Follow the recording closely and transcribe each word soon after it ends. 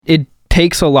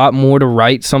takes a lot more to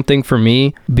write something for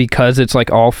me because it's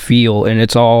like all feel and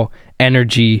it's all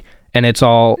energy and it's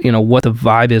all, you know, what the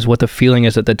vibe is, what the feeling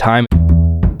is at the time.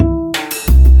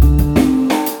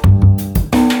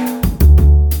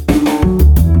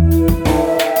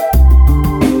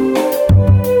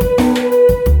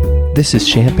 This is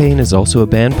Champagne is Also a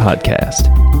Band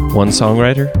podcast. One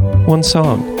songwriter, one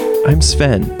song. I'm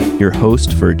Sven, your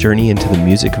host for a journey into the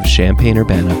music of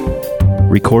Champaign-Urbana.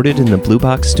 Recorded in the Blue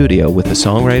Box studio with a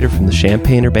songwriter from the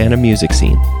Champaign-Urbana music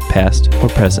scene, past or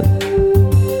present.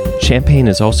 Champagne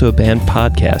is Also a Band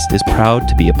podcast is proud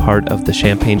to be a part of the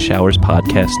Champagne Showers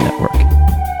podcast network.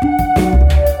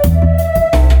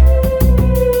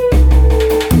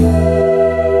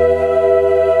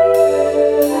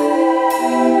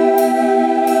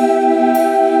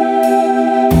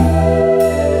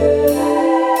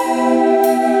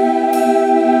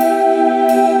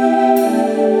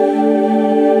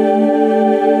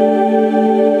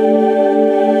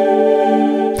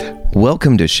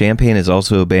 Welcome to Champagne is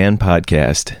Also a Band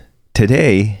podcast.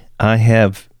 Today, I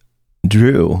have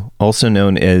D.Rew, also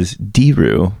known as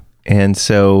D.Rew. And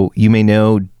so you may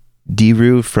know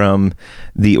D.Rew from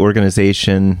the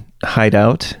organization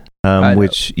Hideout,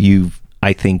 which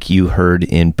I think you heard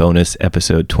in bonus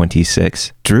episode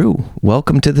 26. D.Rew,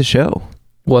 welcome to the show.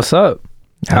 What's up?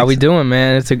 How we doing,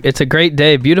 man? It's a great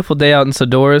day. Beautiful day out in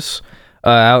Sodoris,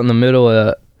 out in the middle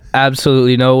of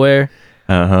absolutely nowhere.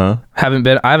 I haven't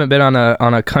been on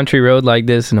a country road like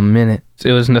this in a minute.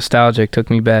 It was nostalgic, took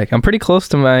me back. I'm pretty close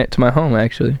to my home,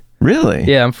 actually. Really?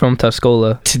 Yeah, I'm from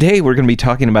Tuscola. Today we're going to be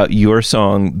talking about your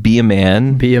song Be a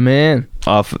Man. Be a Man.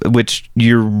 Off which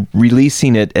you're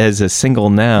releasing it as a single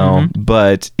now,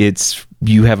 but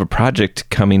you have a project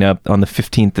coming up on the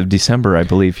 15th of December, I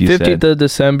believe you said. 15th of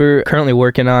December, currently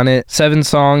working on it. 7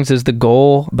 songs is the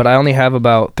goal, but I only have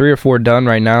about 3 or 4 done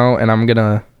right now, and I'm going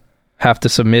to have to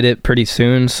submit it pretty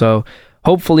soon, so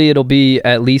hopefully it'll be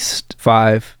at least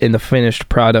 5 in the finished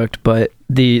product, but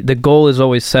the goal is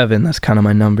always 7. That's kind of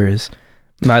my numbers.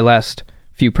 My last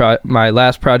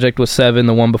project was 7,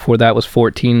 the one before that was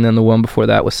 14, then the one before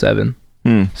that was 7.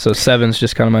 So 7's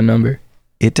just kind of my number.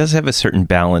 It does have a certain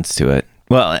balance to it.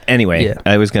 Well, anyway, yeah.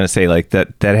 I was going to say like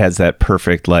that has that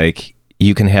perfect, like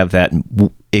you can have that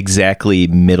exactly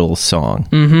middle song,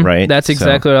 right? That's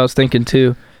exactly what I was thinking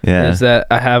too. Yeah. Is that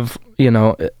I have, you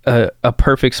know, a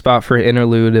perfect spot for an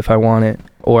interlude if I want it,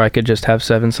 or I could just have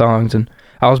 7 songs. And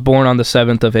I was born on the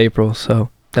 7th of April,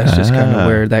 so that's just kind of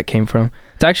where that came from.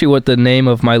 It's actually what the name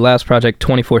of my last project,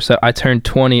 24/7. I turned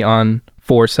 20 on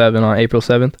 4/7 on April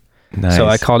 7th. Nice. So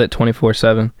I called it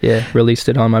 24/7. Yeah, released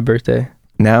it on my birthday.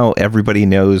 Now everybody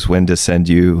knows when to send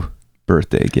you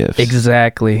birthday gifts.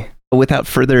 Exactly. Without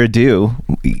further ado,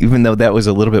 even though that was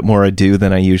a little bit more ado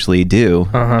than I usually do,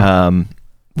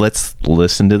 let's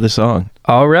listen to the song.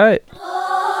 All right.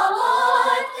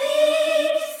 Lord,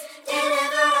 please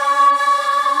deliver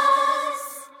us.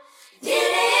 Deliver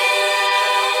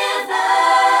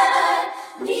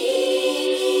me.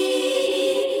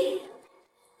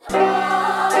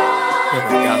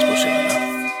 Gospel shit right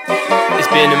now. It's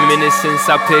been a minute since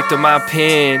I picked up my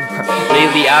pen.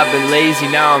 Lately I've been lazy,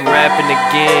 now I'm rapping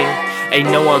again. Ain't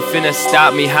no one finna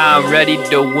stop me, how I'm ready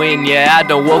to win. Yeah, I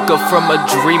done woke up from a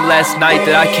dream last night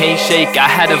that I can't shake. I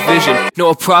had a vision, no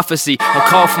a prophecy, a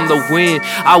call from the wind.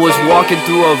 I was walking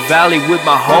through a valley with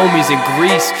my homies in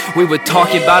Greece. We were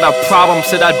talking about our problems,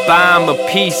 said I'd buy them a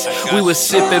piece. We were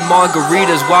sipping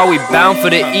margaritas while we bound for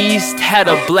the east. Had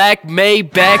a black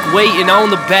Maybach waiting on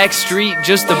the back street.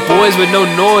 Just the boys with no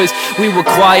noise, we were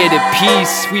quiet at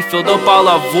peace. We filled up all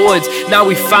our voids, now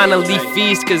we finally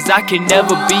feast. Cause I can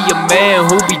never be a man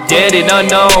who be dead and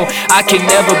unknown. I can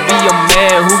never be a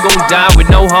man who gon' die with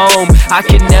no home. I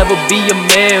can never be a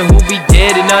man who be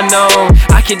dead and unknown.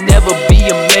 I can never be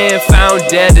a man found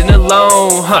dead and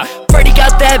alone. Freddie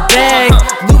got that bag,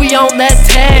 Louis on that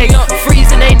tag.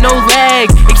 Freezing ain't no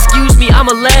lag. Excuse me,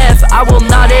 I'ma laugh. I will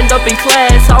not end up in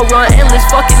class. I'll run endless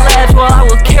fucking laps while I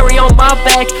will carry on my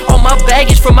back all my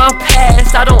baggage from my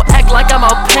past. I don't act like I'm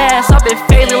out past. I've been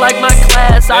failing like my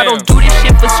class. I don't do this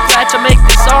shit for scratch. I make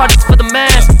this art, it's for the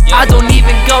mass. I don't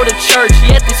even go to church,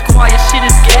 yet this quiet shit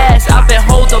is gas. I've been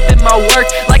holed up in my work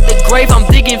like the grave, I'm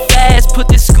digging fast. Put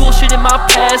this school shit in my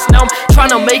past, now I'm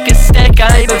trying to make a stack.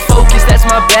 I ain't been focused, that's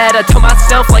my bad. I tell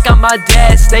myself like I'm my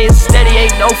dad. Staying steady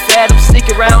ain't no fad, I'm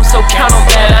sticking around, so count on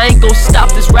that. I ain't gon'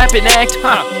 stop this rapping act,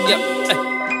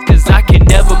 Cause I can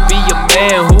never be a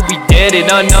man who be dead and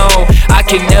unknown. I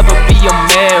can never be a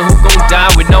man who gon'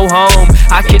 die with no home.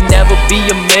 I can never be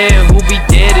a man who be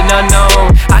dead and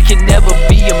unknown. I can never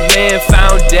be a man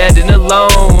found dead and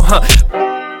alone.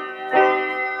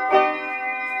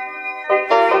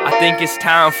 I think it's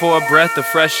time for a breath of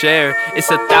fresh air. It's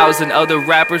 1,000 other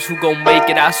rappers who gon' make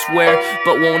it, I swear,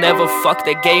 but won't ever fuck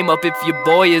that game up if your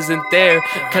boy isn't there.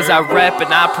 Cause I rap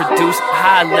and I produce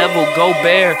high level, go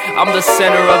bear. I'm the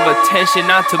center of attention,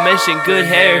 not to mention good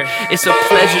hair. It's a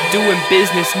pleasure doing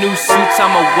business, new suits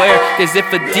I'ma wear. Cause if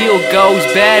a deal goes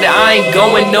bad, I ain't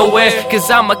going nowhere. Cause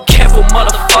I'm a careful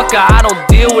motherfucker, I don't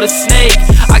deal with a snake.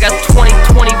 I got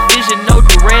 20/20 vision, no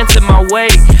Durant's in my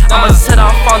way. I'ma set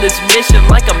off on this mission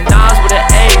like I'm Nas with an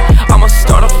A. I'ma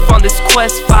start off on this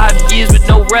quest, 5 years with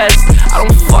no rest. I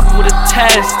don't fuck with a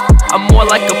test, I'm more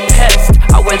like a pest.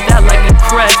 I wear that like a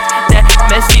crest, that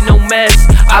messy no mess.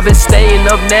 I've been staying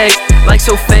up next, like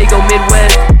Sofago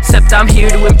Midwest. Except I'm here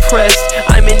to impress,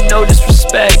 I'm in no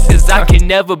disrespect. Cause I can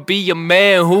never be a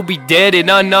man who be dead and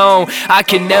unknown. I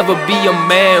can never be a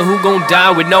man who gon'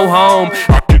 die with no home.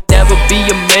 I can never be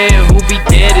a man who be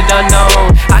dead and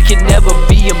unknown. I can never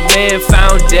be a man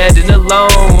found dead and alone.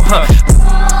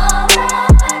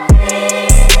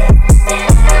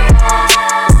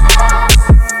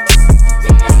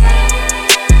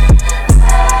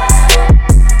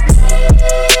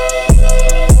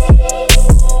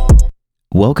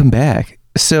 Welcome back.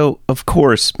 So, of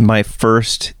course, my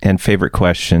first and favorite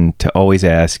question to always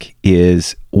ask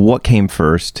is, what came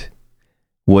first?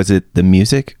 Was it the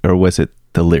music or was it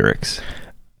the lyrics?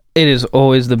 It is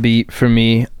always the beat for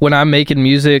me. When I'm making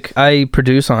music, I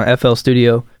produce on FL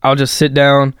Studio. I'll just sit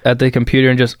down at the computer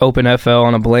and just open FL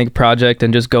on a blank project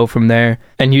and just go from there.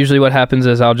 And usually what happens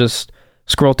is I'll just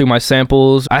scroll through my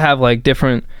samples. I have like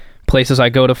different places I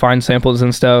go to find samples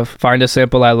and stuff, find a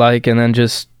sample I like, and then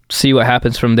just see what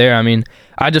happens from there. I mean,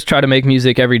 I just try to make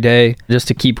music every day just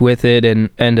to keep with it and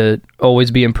to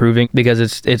always be improving, because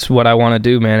it's what I want to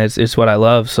do, man. It's what I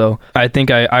love. So I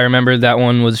think I remember that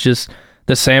one was just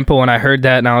the sample, and I heard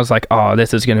that and I was like, oh,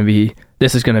 this is gonna be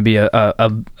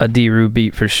a D.Rew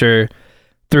beat for sure.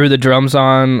 Threw the drums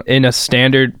on in a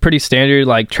pretty standard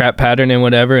like trap pattern and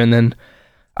whatever, and then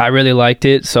I really liked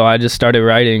it, so I just started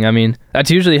writing. I mean,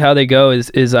 that's usually how they go.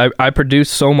 Is I produce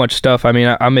so much stuff. I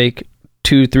mean, I make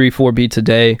 2, 3, 4 beats a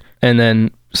day, and then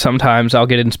sometimes I'll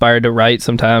get inspired to write,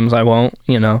 sometimes I won't.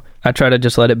 I try to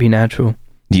just let it be natural.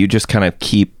 You just kind of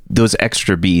keep those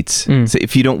extra beats. So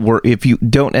if you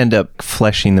don't end up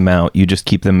fleshing them out, you just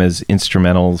keep them as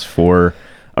instrumentals for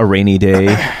a rainy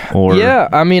day. Or yeah,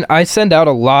 I mean, I send out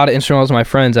a lot of instrumentals to my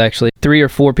friends. Actually 3 or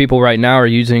 4 people right now are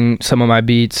using some of my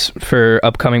beats for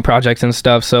upcoming projects and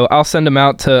stuff, so I'll send them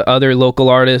out to other local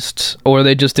artists, or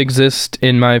they just exist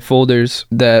in my folders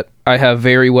that I have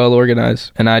very well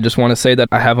organized. And I just want to say that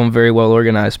I have them very well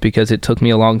organized because it took me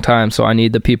a long time, so I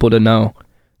need the people to know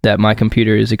that my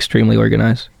computer is extremely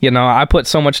organized. I put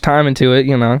so much time into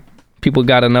it, people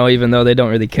got to know even though they don't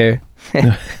really care.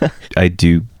 I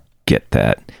do get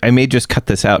that. I may just cut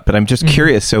this out, but I'm just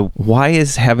curious. So why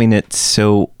is having it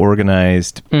so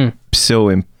organized so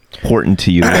important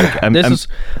to you? Like,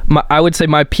 I would say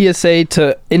my PSA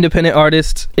to independent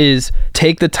artists is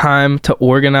take the time to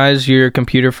organize your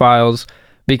computer files,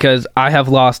 because I have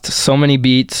lost so many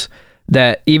beats,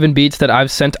 that even beats that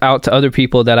I've sent out to other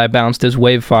people that I bounced as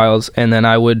WAV files, and then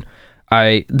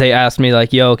they asked me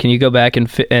like, yo, can you go back and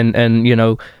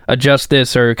adjust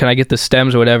this, or can I get the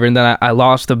stems or whatever, and then I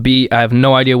lost the beat. I have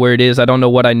no idea where it is. I don't know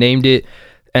what I named it.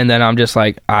 And then I'm just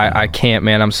like, I can't,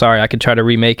 man. I'm sorry. I could try to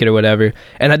remake it or whatever.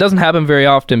 And that doesn't happen very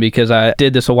often because I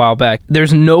did this a while back.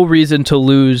 There's no reason to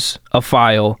lose a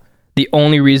file. The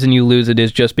only reason you lose it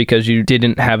is just because you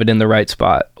didn't have it in the right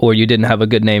spot, or you didn't have a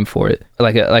good name for it,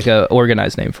 like a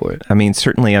organized name for it. I mean,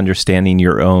 certainly understanding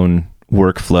your own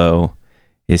workflow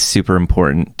is super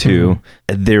important too.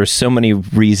 There are so many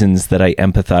reasons that I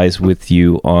empathize with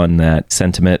you on that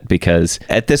sentiment, because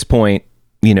at this point,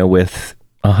 with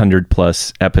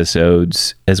 100+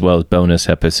 episodes, as well as bonus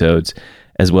episodes,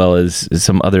 as well as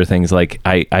some other things, like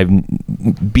I've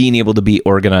being able to be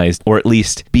organized, or at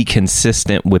least be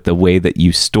consistent with the way that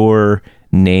you store,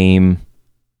 name,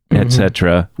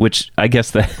 etc. Which I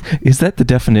guess is that the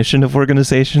definition of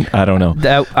organization? I don't know.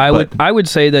 I would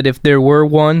say that if there were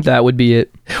one, that would be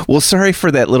it. Well, sorry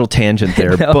for that little tangent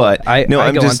there, but I go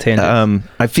on tangent.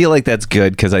 I feel like that's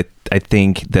good, because I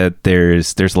think that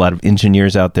there's a lot of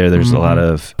engineers out there, there's a lot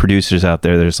of producers out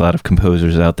there, there's a lot of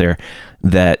composers out there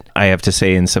that I have to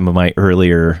say in some of my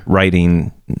earlier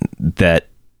writing that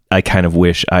I kind of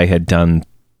wish I had done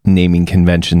naming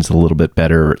conventions a little bit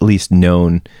better, or at least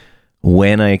known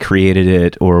when I created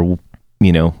it, or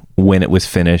when it was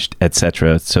finished,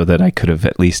 etc., so that I could have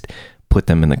at least put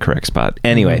them in the correct spot.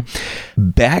 Anyway,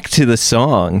 back to the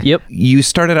song. Yep. You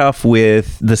started off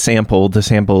with the sample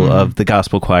of the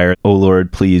gospel choir, "Oh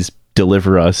Lord, please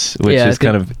deliver us, which Yeah, is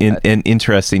kind of an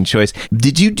interesting choice.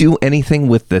 Did you do anything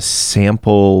with the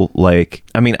sample? Like,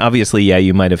 I mean, obviously, yeah,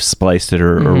 you might have spliced it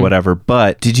or whatever,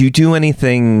 but did you do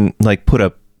anything like put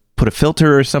a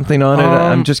filter or something on it?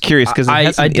 I'm just curious because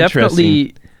I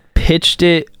definitely pitched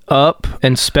it up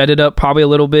and sped it up probably a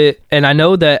little bit. And I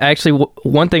know that actually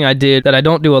one thing I did that I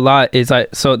don't do a lot is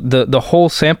so the whole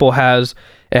sample has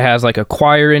like a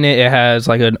choir in it. It has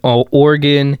like an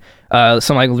organ,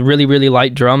 some like really, really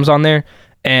light drums on there.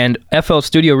 And FL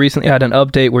Studio recently had an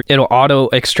update where it'll auto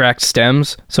extract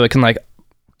stems, so it can like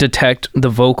detect the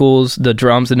vocals, the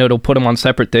drums, and it'll put them on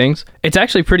separate things. It's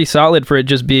actually pretty solid for it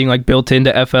just being like built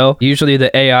into FL. Usually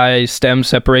the AI stem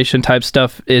separation type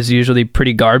stuff is usually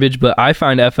pretty garbage, but I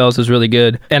find FL's is really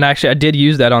good. And actually I did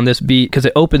use that on this beat because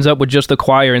it opens up with just the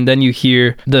choir and then you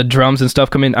hear the drums and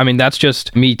stuff come in. I mean, that's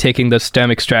just me taking the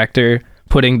stem extractor,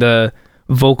 putting the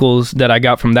vocals that I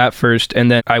got from that first,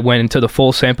 and then I went into the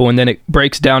full sample, and then it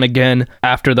breaks down again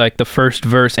after like the first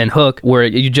verse and hook where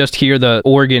you just hear the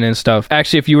organ and stuff.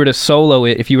 Actually, if you were to solo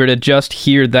it, if you were to just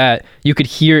hear that, you could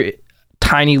hear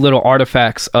tiny little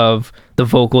artifacts of the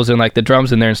vocals and like the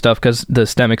drums in there and stuff because the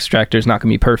stem extractor is not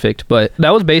gonna be perfect. But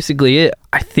that was basically it.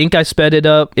 I think I sped it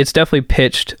up. It's definitely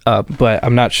pitched up, but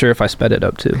I'm not sure if I sped it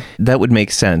up too. That would make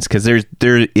sense because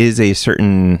there is a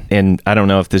certain, and I don't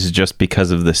know if this is just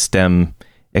because of the stem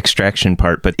extraction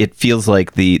part, but it feels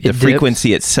like the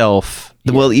frequency itself,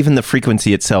 well, even the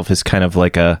frequency itself is kind of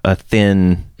like a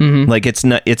thin, like it's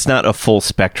not a full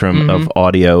spectrum of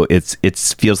audio. It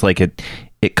feels like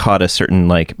it caught a certain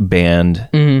like band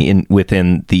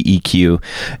within the EQ,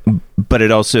 but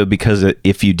it also, because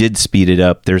if you did speed it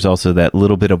up, there's also that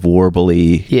little bit of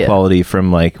warbly quality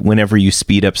from like whenever you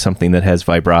speed up something that has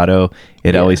vibrato,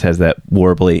 it always has that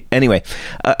warbly. Anyway,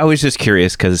 I was just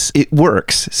curious because it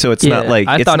works, so it's not like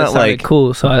I thought it sounded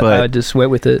cool, so I just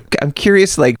went with it. I'm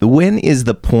curious, like when is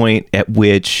the point at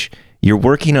which you're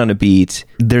working on a beat,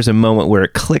 there's a moment where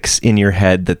it clicks in your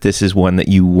head that this is one that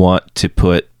you want to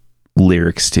put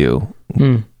lyrics to?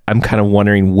 I'm kind of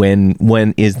wondering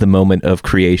when is the moment of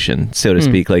creation, so to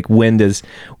speak. Like when does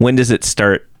it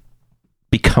start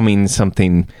becoming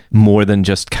something more than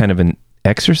just kind of an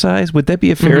exercise? Would that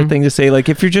be a fair thing to say? Like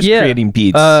if you're just creating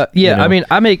beats, you know? I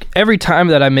mean, every time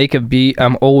that I make a beat,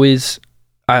 I always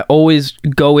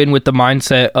go in with the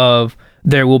mindset of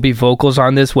there will be vocals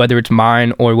on this, whether it's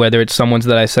mine or whether it's someone's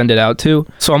that I send it out to.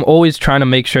 So I'm always trying to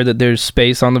make sure that there's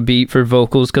space on the beat for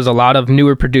vocals, because a lot of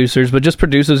newer producers, but just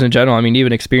producers in general, I mean,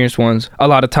 even experienced ones, a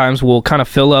lot of times will kind of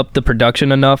fill up the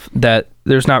production enough that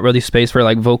there's not really space for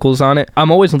like vocals on it. I'm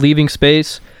always leaving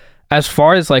space. As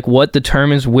far as like what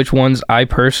determines which ones I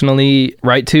personally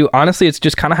write to, honestly, it's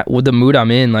just kind of with the mood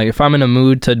I'm in. Like if I'm in a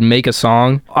mood to make a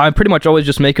song, I pretty much always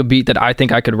just make a beat that I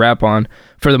think I could rap on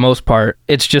for the most part.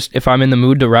 It's just if I'm in the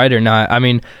mood to write or not. I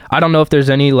mean, I don't know if there's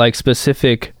any like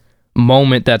specific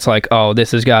moment that's like, oh,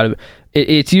 this has got to...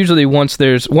 It's usually once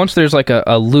there's like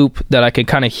a loop that I can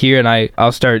kind of hear, and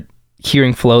I'll start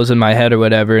hearing flows in my head or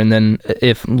whatever, and then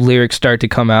if lyrics start to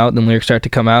come out,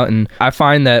 and I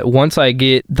find that once I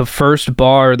get the first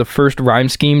bar, the first rhyme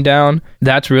scheme down,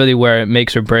 that's really where it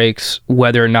makes or breaks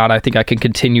whether or not I think I can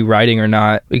continue writing or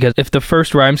not. Because if the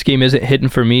first rhyme scheme isn't hitting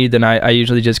for me, then I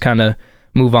usually just kind of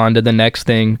move on to the next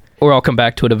thing, or I'll come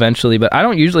back to it eventually. But I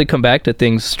don't usually come back to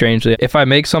things, strangely. If I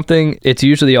make something, it's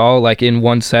usually all like in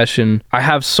one session. I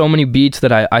have so many beats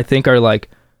that I think are like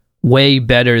way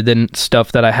better than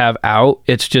stuff that I have out.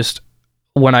 It's just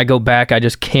when I go back, I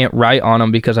just can't write on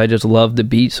them because I just love the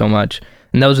beat so much.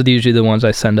 And those are usually the ones I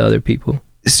send to other people.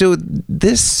 So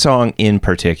this song in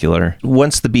particular,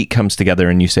 once the beat comes together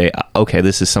and you say, okay,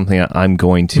 this is something I'm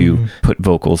going to put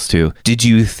vocals to, did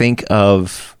you think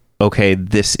of, okay,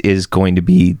 this is going to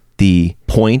be the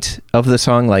point of the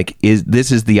song? Like,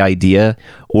 this is the idea?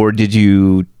 Or did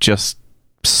you just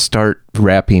start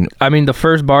rapping? I mean, the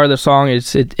first bar of the song,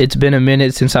 it's been a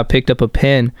minute since I picked up a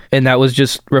pen, and that was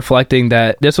just reflecting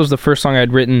that this was the first song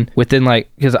I'd written within like,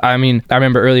 because I mean, I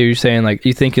remember earlier you saying like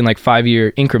you think in like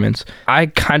 5-year increments. I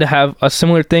kind of have a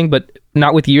similar thing, but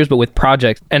not with years, but with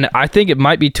projects. And I think it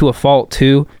might be to a fault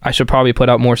too. I should probably put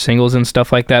out more singles and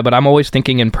stuff like that, but I'm always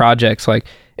thinking in projects, like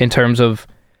in terms of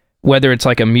whether it's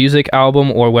like a music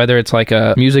album or whether it's like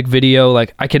a music video.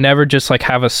 Like I can never just like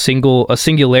have a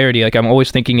singularity. Like I'm always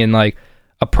thinking in like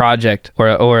a project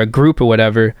or a group or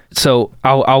whatever. So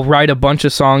I'll write a bunch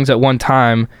of songs at one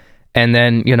time, and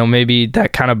then, you know, maybe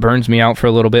that kind of burns me out for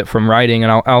a little bit from writing,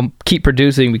 and I'll keep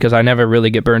producing because I never really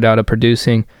get burned out of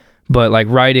producing. But like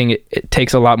writing, it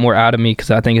takes a lot more out of me because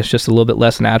I think it's just a little bit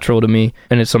less natural to me,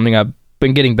 and it's something I've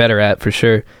been getting better at for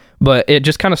sure. But it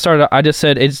just kind of started. I just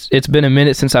said it's been a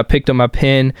minute since I picked up my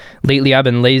pen. Lately, I've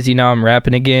been lazy. Now I'm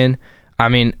rapping again. I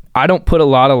mean, I don't put a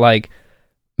lot of like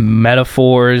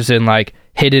metaphors and like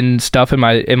hidden stuff in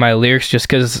my lyrics just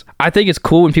because I think it's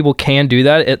cool when people can do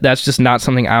that. That's just not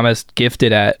something I'm as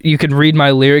gifted at. You can read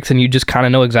my lyrics and you just kind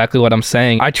of know exactly what I'm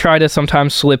saying. I try to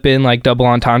sometimes slip in like double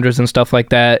entendres and stuff like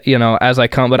that, you know, as I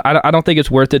come, but I don't think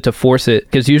it's worth it to force it,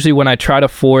 because usually when I try to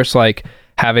force like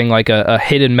having like a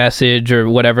hidden message or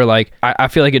whatever, like I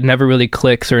feel like it never really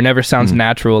clicks or it never sounds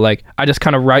natural. Like I just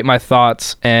kind of write my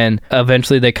thoughts and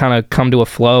eventually they kind of come to a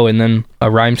flow and then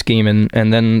a rhyme scheme and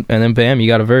then bam, you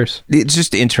got a verse. It's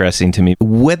just interesting to me,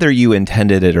 whether you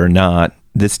intended it or not.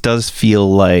 This does feel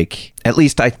like, at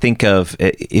least I think of,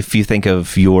 if you think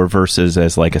of your verses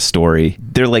as like a story,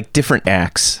 they're like different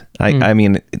acts. I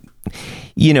mean,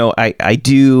 you know, I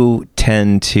do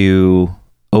tend to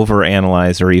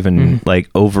overanalyze or even like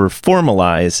over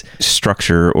formalize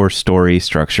structure or story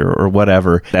structure or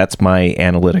whatever. That's my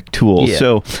analytic tool. Yeah.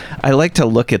 So I like to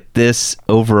look at this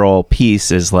overall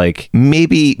piece as like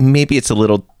maybe it's a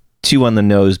little too on the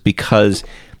nose, because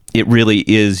it really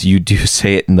is, you do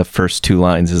say it in the first two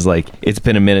lines, is like, it's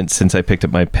been a minute since I picked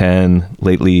up my pen.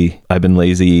 Lately, I've been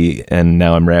lazy and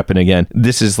now I'm rapping again.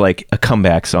 This is like a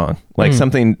comeback song, like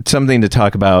something to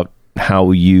talk about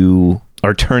how you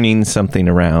are turning something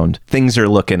around. Things are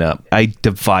looking up. I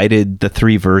divided the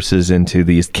three verses into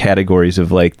these categories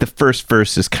of like, the first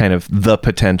verse is kind of the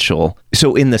potential.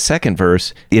 So in the second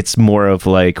verse, it's more of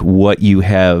like what you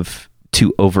have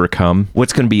to overcome,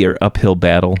 what's going to be your uphill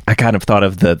battle. I kind of thought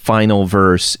of the final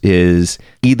verse is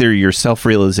either your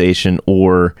self-realization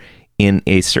or, in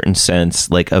a certain sense,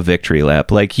 like a victory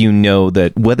lap. Like, you know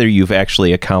that whether you've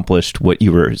actually accomplished what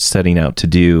you were setting out to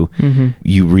do,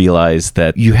 you realize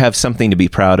that you have something to be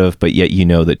proud of, but yet you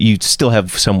know that you still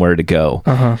have somewhere to go.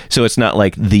 So it's not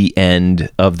like the end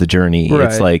of the journey. Right.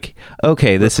 It's like,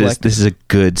 okay, this is a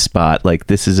good spot. Like,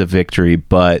 this is a victory,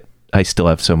 but I still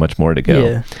have so much more to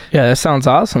go. Yeah, that sounds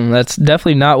awesome. That's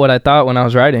definitely not what I thought when I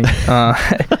was writing.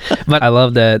 But I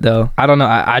love that, though. I don't know.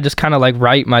 I just kind of like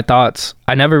write my thoughts.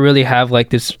 I never really have like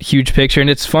this huge picture. And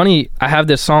it's funny, I have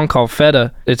this song called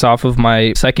Feta. It's off of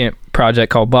my second project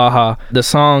called Baja. The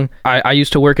song, I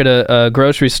used to work at a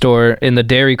grocery store in the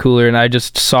dairy cooler, and I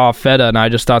just saw Feta, and I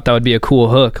just thought that would be a cool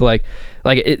hook. Like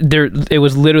it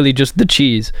was literally just the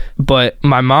cheese. But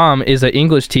my mom is an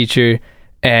English teacher,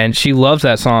 and she loves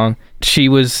that song. She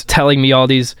was telling me all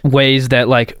these ways that,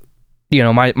 like, you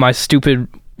know, my stupid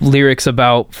lyrics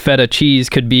about feta cheese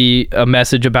could be a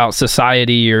message about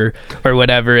society or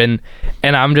whatever. And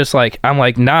I'm just like,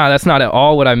 nah, that's not at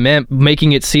all what I meant.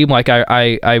 Making it seem like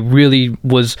I really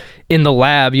was in the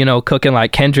lab, you know, cooking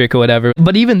like Kendrick or whatever.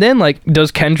 But even then, like,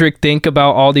 does Kendrick think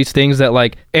about all these things that,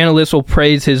 like, analysts will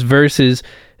praise his verses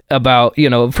about,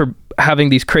 you know, for having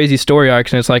these crazy story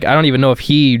arcs? And it's like, I don't even know if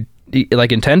he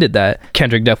like intended that.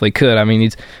 Kendrick definitely could. I mean,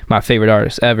 he's my favorite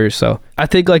artist ever. So I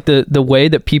think like the way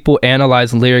that people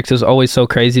analyze lyrics is always so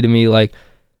crazy to me. Like,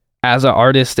 as an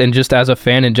artist and just as a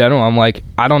fan in general, I'm like,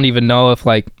 I don't even know if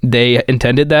like they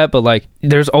intended that, but like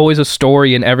there's always a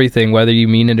story in everything, whether you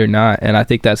mean it or not. And I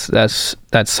think that's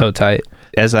so tight.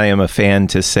 As I am a fan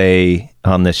to say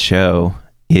on this show,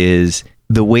 is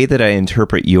the way that I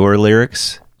interpret your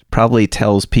lyrics probably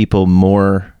tells people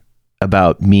more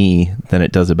about me than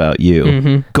it does about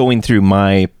you. Going through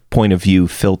my point of view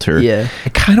filter. I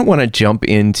kind of want to jump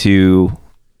into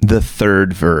the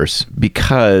third verse,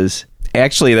 because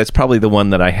actually that's probably the one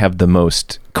that I have the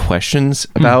most questions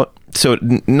about. So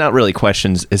not really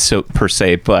questions so per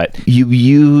se, but you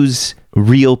use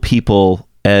real people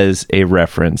as a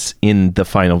reference in the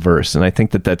final verse. And I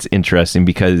think that that's interesting,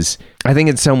 because I think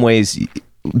in some ways,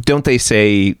 don't they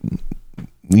say,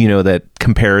 you know, that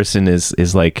comparison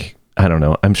is like, I don't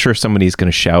know, I'm sure somebody's going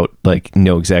to shout, like,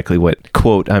 know exactly what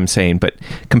quote I'm saying, but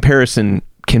comparison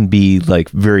can be like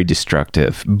very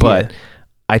destructive. But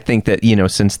I think that, you know,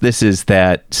 since this is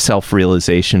that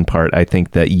self-realization part, I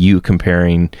think that you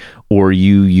comparing or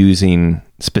you using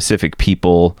specific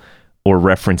people or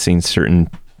referencing certain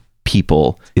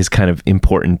people is kind of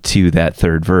important to that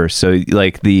third verse. So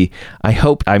like I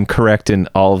hope I'm correct in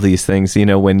all of these things, you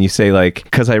know, when you say like,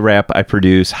 because I rap, I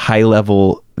produce high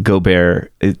level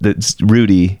Gobert, it's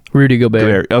Rudy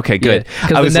Gobert. Okay, good.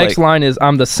 Because the next line is,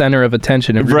 I'm the center of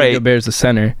attention, and Rudy Gobert's the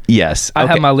center. Yes. I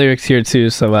have my lyrics here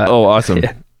too, so awesome.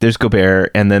 Yeah. There's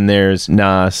Gobert, and then there's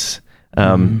Nas,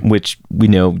 which we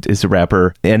know is a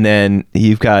rapper, and then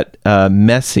you've got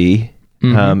Messi,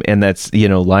 and that's, you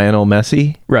know, Lionel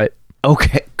Messi. Right.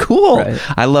 Okay, cool. Right.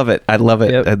 I love it.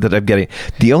 Yep. That I'm getting.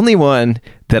 The only one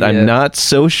that I'm not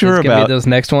so sure about. Those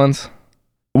next ones.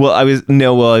 Well,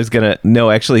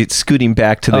 actually scooting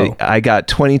back to I got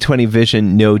 2020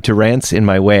 vision, no Durant's in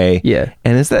my way. Yeah.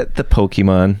 And is that the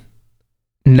Pokemon?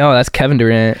 No, that's Kevin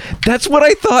Durant. That's what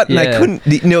I thought, and I couldn't,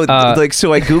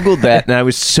 so I Googled that, and I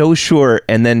was so sure,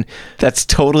 and then that's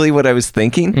totally what I was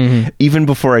thinking. Mm-hmm. Even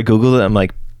before I Googled it, I'm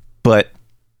like, but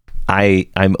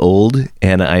I'm old,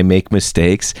 and I make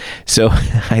mistakes. So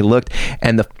I looked,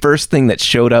 and the first thing that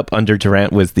showed up under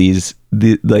Durant was these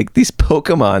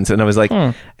Pokemons, and I was like,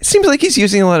 it seems like he's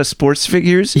using a lot of sports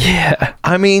figures. Yeah.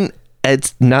 I mean,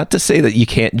 it's not to say that you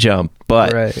can't jump, but,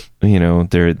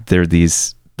 they're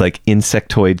these... like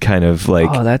insectoid kind of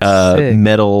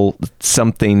metal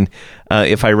something,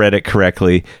 if I read it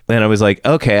correctly. And I was like,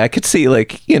 okay, I could see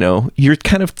you're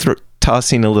kind of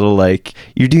tossing a little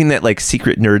you're doing that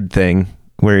secret nerd thing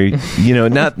where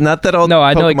not that all no,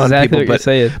 I Pokemon know exactly people, what you're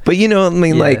saying, but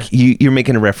you're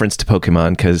making a reference to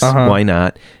Pokemon because why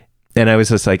not? And I was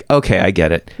just like, okay, I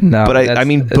get it. No, but I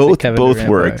mean, both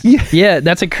work. Yeah,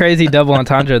 that's a crazy double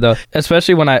entendre though.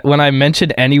 Especially when I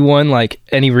mention anyone,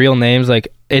 any real names,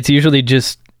 it's usually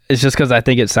just because I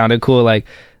think it sounded cool.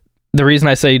 The reason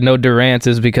I say no Durant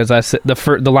is because I said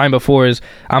the line before is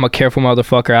I'm a careful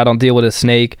motherfucker. I don't deal with a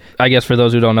snake. I guess for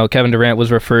those who don't know, Kevin Durant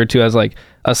was referred to as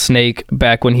a snake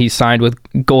back when he signed with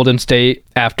Golden State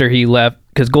after he left,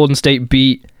 because Golden State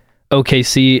beat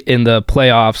OKC in the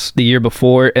playoffs the year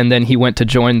before, and then he went to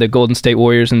join the Golden State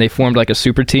Warriors and they formed a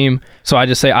super team. So I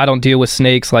just say I don't deal with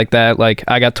snakes like that.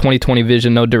 I got 20/20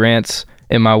 vision, no Durant's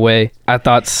in my way. I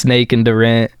thought Snake and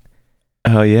Durant.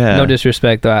 Oh yeah. No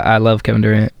disrespect, though. I love Kevin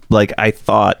Durant. I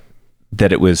thought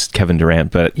that it was Kevin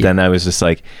Durant, but then I was just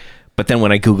but then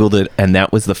when I Googled it and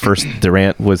that was the first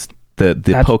Durant was the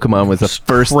Pokemon was the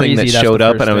first thing that showed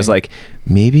up, and I was like,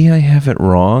 maybe I have it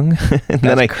wrong. And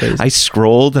then I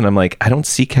scrolled and I'm like, I don't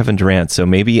see Kevin Durant, so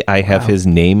maybe I have his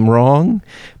name wrong.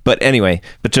 But anyway,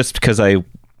 just because I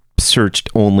searched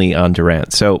only on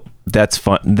Durant, so that's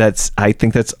fun. I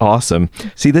think that's awesome.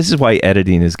 See, this is why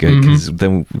editing is good, because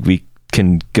then we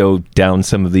can go down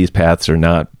some of these paths or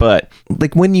not. But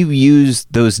when you use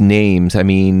those names, I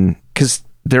mean, because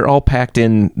they're all packed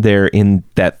in there in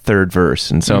that third verse.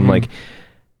 And so I'm like,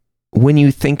 when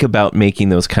you think about making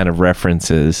those kind of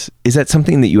references, is that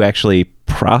something that you actually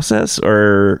process,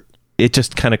 or it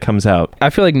just kind of comes out?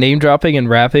 I feel like name dropping and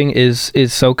rapping is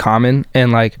so common.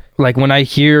 And like when I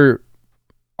hear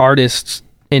artists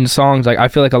in songs, I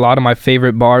feel like a lot of my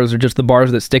favorite bars are just the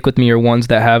bars that stick with me, or ones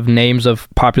that have names of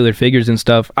popular figures and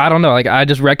stuff. I don't know, I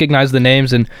just recognize the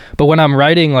names, but when I'm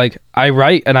writing, I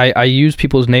write and I use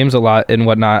people's names a lot and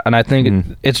whatnot, and I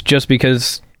think it's just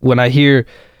because when I hear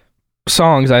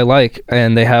songs I like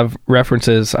and they have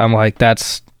references, I'm like,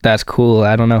 that's cool.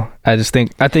 I don't know, I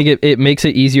think it makes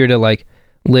it easier to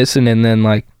listen and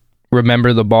then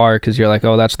remember the bar, because you're like,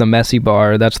 oh, that's the Messi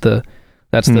bar, that's the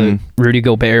Rudy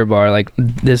Gobert bar.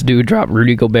 This dude dropped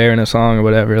Rudy Gobert in a song or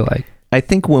whatever. I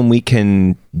think when we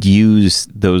can use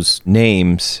those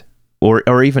names,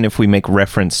 or even if we make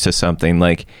reference to something,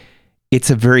 it's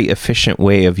a very efficient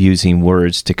way of using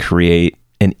words to create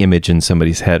an image in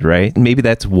somebody's head, right? Maybe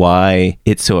that's why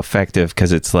it's so effective,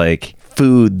 because it's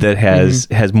food that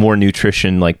has more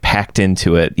nutrition packed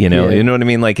into it, you know what I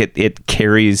mean? It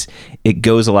carries, it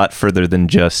goes a lot further than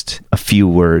just a few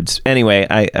words. Anyway,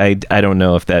 I don't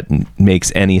know if that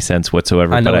makes any sense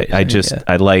whatsoever, but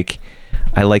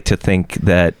I like to think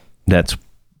that that's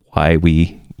why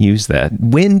we use that.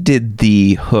 When did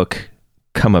the hook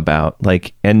come about?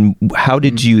 And how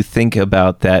did you think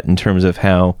about that in terms of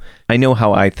how, I know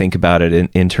how I think about it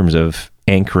in terms of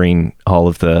anchoring all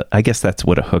of the, I guess that's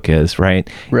what a hook is, right?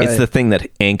 It's the thing that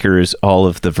anchors all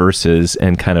of the verses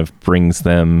and kind of brings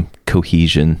them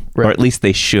cohesion, or at least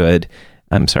they should.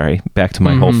 I'm sorry, back to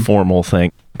my whole formal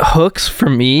thing. Hooks, for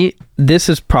me, this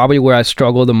is probably where I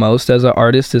struggle the most as an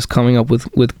artist, is coming up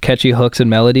with catchy hooks and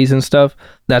melodies and stuff.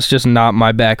 That's just not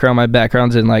my background. My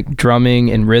background's in drumming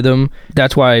and rhythm.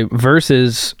 That's why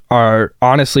verses are,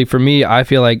 honestly, for me, I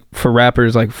feel like for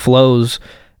rappers, flows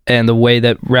and the way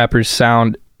that rappers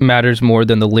sound matters more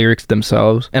than the lyrics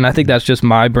themselves. And I think that's just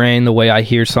my brain, the way I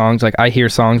hear songs. I hear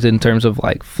songs in terms of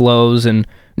flows and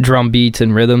drum beats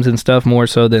and rhythms and stuff, more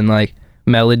so than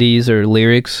melodies or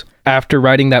lyrics. After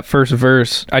writing that first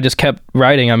verse, I just kept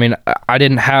writing. I mean, I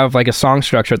didn't have a song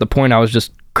structure at the point. I was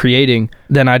just creating.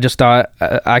 Then I just thought,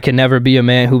 I can never be a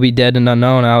man who be dead and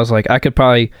unknown. I was like, I could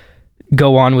probably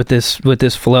go on with this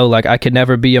flow. I could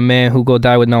never be a man who go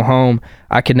die with no home.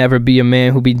 I could never be a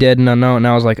man who be dead and unknown. And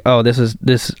I was like, oh,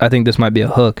 this I think this might be a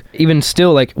hook. Even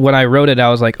still, when I wrote it, I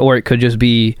was like, or it could just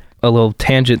be a little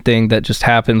tangent thing that just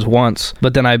happens once.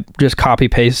 But then I just copy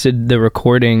pasted the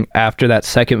recording after that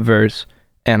second verse,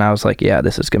 And I was like, yeah,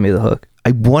 this is going to be the hook.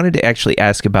 I wanted to actually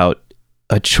ask about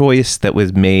a choice that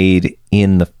was made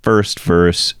in the first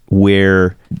verse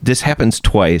where this happens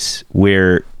twice,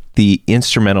 where the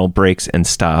instrumental breaks and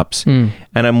stops. And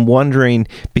I'm wondering,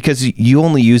 because you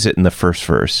only use it in the first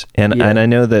verse, and I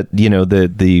know that, you know,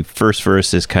 the first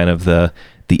verse is kind of the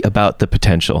about the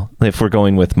potential, if we're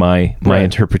going with my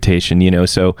interpretation, you know.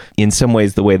 So in some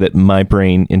ways, the way that my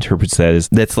brain interprets that is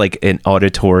that's like an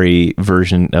auditory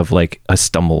version of like a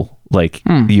stumble. Like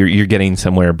you're getting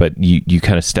somewhere, but you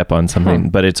kind of step on something.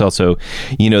 But it's also,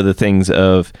 you know, the things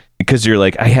of, because you're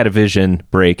like, I had a vision,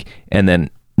 break, and then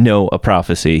no, a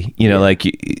prophecy, you know, like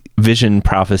vision,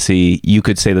 prophecy, you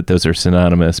could say that those are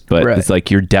synonymous, but it's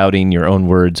like you're doubting your own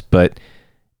words. But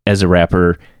as a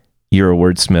rapper, you're a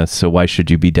wordsmith, so why should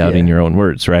you be doubting your own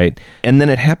words, right? And then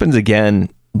it happens again,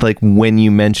 like when you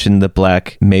mention the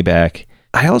black Maybach.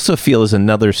 I also feel as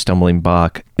another stumbling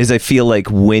block is I feel like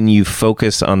when you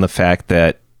focus on the fact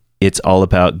that it's all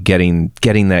about getting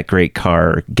that great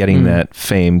car, getting that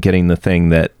fame, getting the thing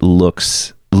that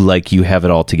looks like you have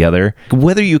it all together,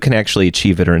 whether you can actually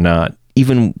achieve it or not,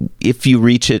 even if you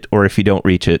reach it or if you don't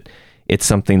reach it, it's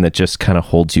something that just kind of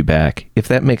holds you back, if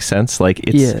that makes sense. Like,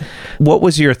 it's what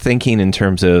was your thinking in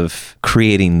terms of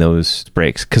creating those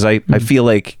breaks? Because I feel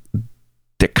like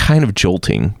they're kind of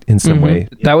jolting in some way.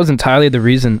 That was entirely the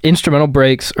reason. Instrumental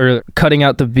breaks or cutting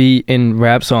out the beat in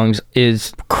rap songs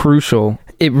is crucial.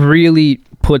 It really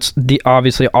puts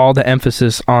obviously all the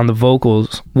emphasis on the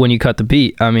vocals when you cut the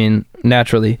beat. I mean,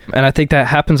 naturally. And I think that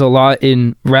happens a lot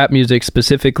in rap music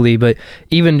specifically, but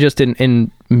even just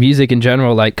in music in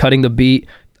general, like cutting the beat.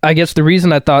 I guess the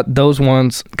reason I thought those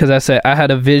ones, because I said I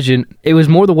had a vision, it was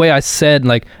more the way I said,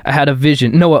 like, I had a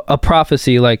vision. No, a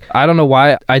prophecy. Like, I don't know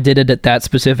why I did it at that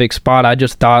specific spot. I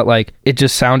just thought, like, it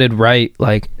just sounded right,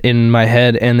 like, in my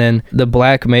head. And then the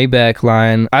black Maybach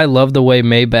line, I love the way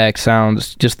Maybach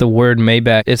sounds. Just the word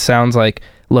Maybach, it sounds like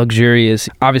luxurious.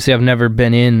 Obviously, I've never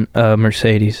been in a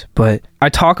Mercedes, but I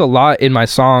talk a lot in my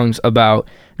songs about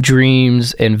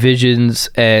dreams and visions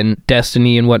and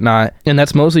destiny and whatnot, and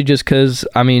that's mostly just because,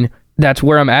 I mean, that's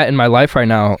where I'm at in my life right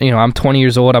now. You know, I'm 20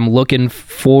 years old. I'm looking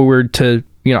forward to,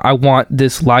 you know, I want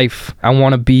this life. I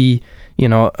want to be, you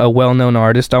know, a well-known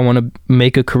artist. I want to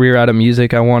make a career out of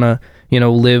music. I want to, you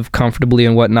know, live comfortably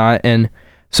and whatnot. And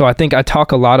so I think I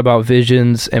talk a lot about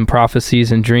visions and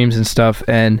prophecies and dreams and stuff,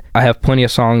 and I have plenty of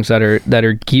songs that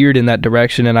are geared in that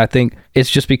direction. And I think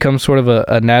it's just become sort of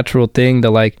a natural thing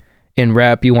that, like, in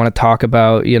rap, you want to talk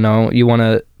about, you know, you want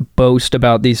to boast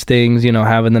about these things, you know,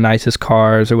 having the nicest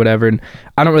cars or whatever. And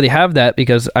I don't really have that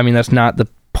because, I mean, that's not the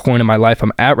point of my life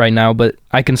I'm at right now, but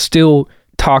I can still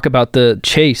talk about the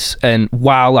chase. And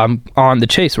while I'm on the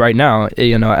chase right now,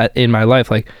 you know, in my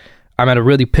life, like, I'm at a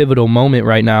really pivotal moment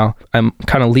right now. I'm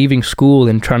kind of leaving school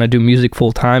and trying to do music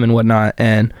full time and whatnot.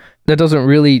 And that doesn't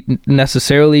really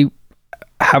necessarily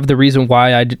have the reason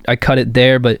why I cut it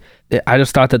there, but I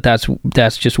just thought that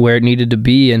that's just where it needed to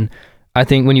be. And I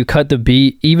think when you cut the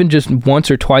beat, even just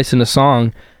once or twice in the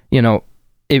song, you know,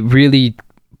 it really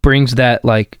brings that,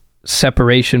 like,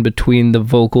 separation between the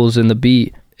vocals and the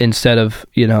beat, instead of,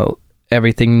 you know,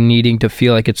 everything needing to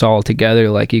feel like it's all together.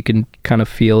 Like, you can kind of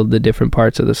feel the different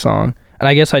parts of the song. And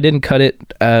I guess I didn't cut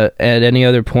it at any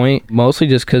other point, mostly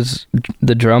just because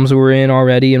the drums were in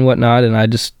already and whatnot. And I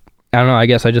don't know, I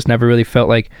guess I just never really felt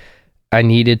like I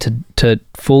needed to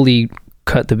fully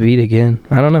cut the beat again.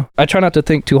 I don't know. I try not to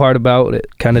think too hard about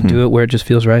it, kind of do it where it just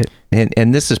feels right.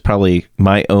 And this is probably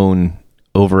my own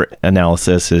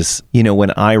over-analysis is, you know,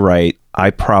 when I write,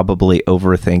 I probably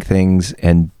overthink things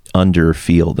and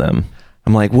underfeel them.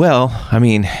 I'm like, well, I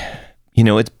mean, you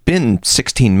know, it's been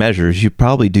 16 measures. You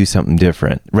probably do something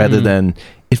different rather than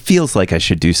it feels like I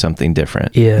should do something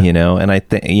different. Yeah. You know, and I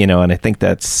think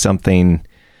that's something,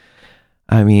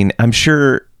 I mean, I'm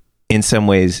sure in some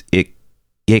ways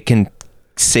it can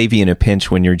save you in a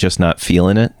pinch when you're just not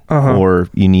feeling it or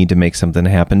you need to make something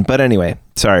happen. But anyway,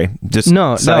 sorry. Just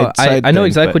I know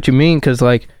exactly what you mean, because,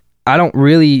 like, I don't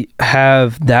really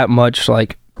have that much,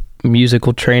 like,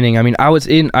 musical training. I mean,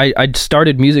 I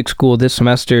started music school this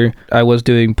semester. I was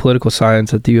doing political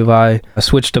science at the U of I. I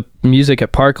switched to music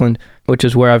at Parkland, which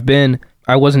is where I've been.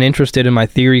 I wasn't interested in my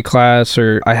theory class,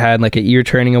 or I had, like, a ear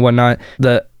training and whatnot.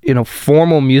 The, you know,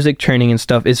 formal music training and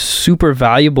stuff is super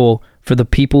valuable for the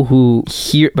people who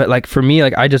hear, but, like, for me,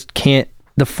 like, I just can't,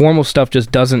 the formal stuff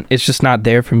just doesn't, it's just not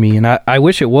there for me. And I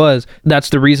wish it was. That's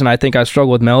the reason I think I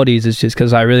struggle with melodies, is just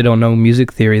because I really don't know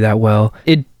music theory that well.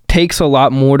 It takes a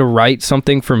lot more to write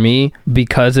something for me,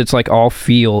 because it's, like, all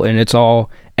feel and it's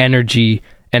all energy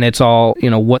and it's all, you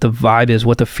know, what the vibe is,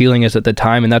 what the feeling is at the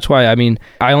time. And that's why, I mean,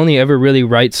 I only ever really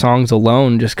write songs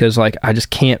alone, just because like I just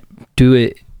can't do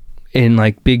it in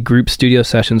like big group studio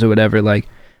sessions or whatever. Like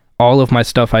all of my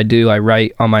stuff I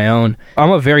write on my own.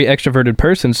 I'm a very extroverted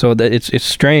person, so that it's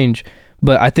strange,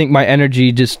 but I think my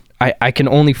energy just, I can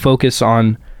only focus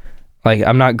on, like,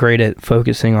 I'm not great at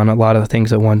focusing on a lot of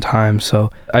things at one time. So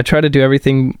I try to do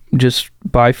everything just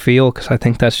by feel, because I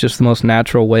think that's just the most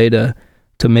natural way to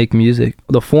make music.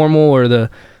 The formal or the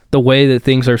way that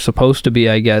things are supposed to be,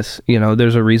 I guess, you know,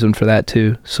 there's a reason for that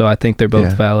too. So I think they're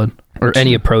both valid, or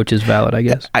any approach is valid, I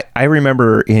guess. I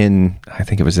remember I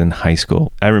think it was in high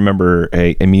school, I remember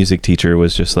a music teacher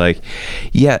was just like,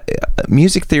 yeah,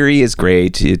 music theory is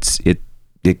great.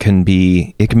 It can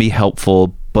be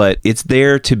helpful, but it's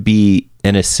there to be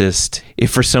an assist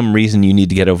if for some reason you need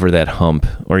to get over that hump,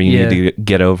 or you need to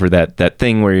get over that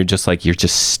thing where you're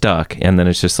just stuck, and then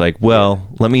it's just like, well,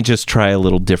 let me just try a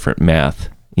little different math.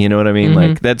 You know what I mean?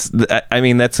 Like that's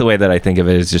the way that I think of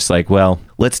it, is just like, well,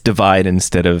 let's divide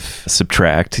instead of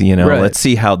subtract, you know, let's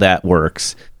see how that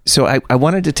works. So I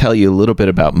wanted to tell you a little bit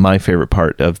about my favorite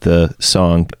part of the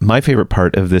song. My favorite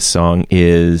part of this song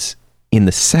is in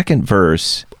the second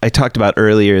verse. I talked about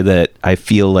earlier that I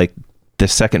feel like the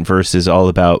second verse is all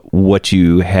about what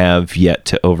you have yet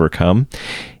to overcome.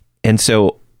 And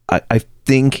so I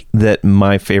think that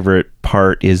my favorite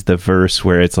part is the verse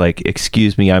where it's like,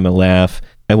 excuse me, I'm a laugh.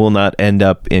 I will not end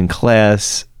up in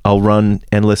class. I'll run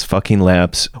endless fucking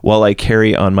laps while I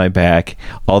carry on my back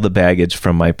all the baggage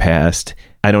from my past.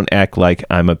 I don't act like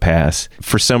I'm a pass.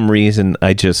 For some reason,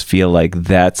 I just feel like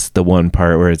that's the one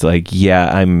part where it's like,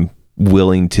 yeah, I'm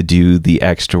willing to do the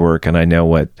extra work, and I know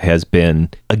what has been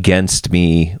against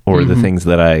me, or the things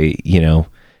that I, you know,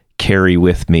 carry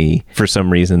with me. For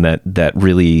some reason, that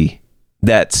really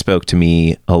spoke to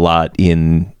me a lot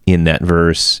in that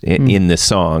verse, in this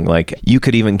song. Like, you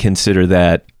could even consider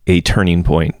that a turning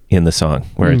point in the song,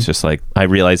 where it's just like, I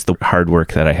realize the hard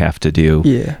work that I have to do,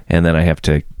 and then I have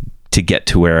to get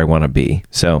to where I want to be.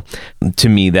 So to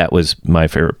me, that was my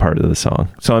favorite part of the song.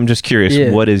 So I'm just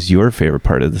curious, what is your favorite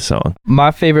part of the song? My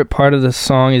favorite part of the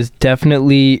song is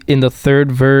definitely in the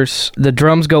third verse. The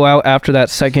drums go out after that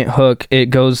second hook. It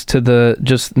goes to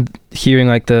just hearing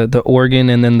like the organ,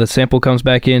 and then the sample comes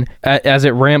back in as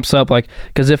it ramps up, like,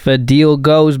 because if a deal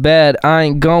goes bad, I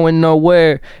ain't going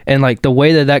nowhere. And like the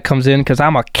way that comes in, because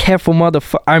I'm a careful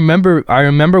motherfucker. I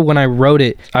remember when I wrote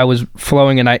it, I was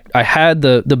flowing, and I had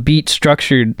the beat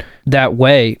structured that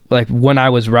way. Like when I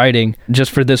was writing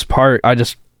just for this part, I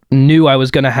just knew I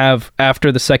was going to have,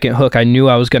 after the second hook, I knew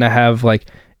I was going to have like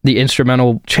the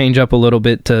instrumental change up a little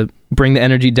bit to bring the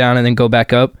energy down and then go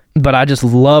back up. But I just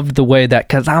loved the way that,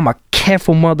 because I'm a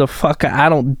careful motherfucker, I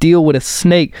don't deal with a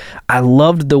snake. I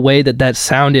loved the way that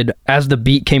sounded as the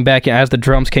beat came back in, as the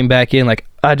drums came back in. Like,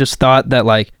 I just thought that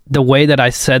like the way that I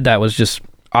said that was just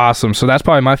awesome. So that's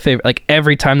probably my favorite. Like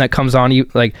every time that comes on,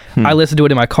 I listen to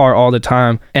it in my car all the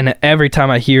time, and every time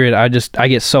I hear it, I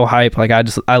get so hyped. Like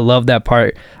I love that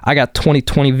part. I got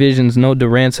 20/20 visions, no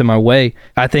Durant's in my way.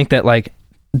 I think that like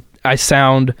I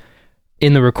sound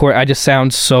in the record, I just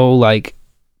sound so like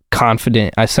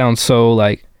confident. I sound so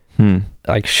like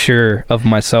sure of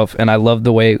myself, and I love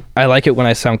the way, I like it when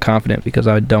I sound confident, because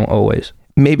I don't always.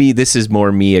 Maybe this is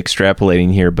more me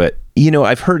extrapolating here, but you know,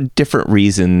 I've heard different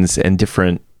reasons and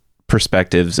different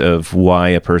perspectives of why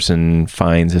a person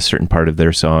finds a certain part of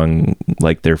their song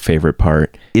like their favorite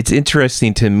part. It's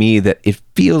interesting to me that it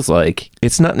feels like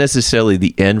it's not necessarily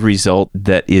the end result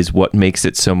that is what makes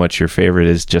it so much your favorite,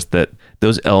 is just that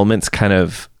those elements kind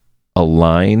of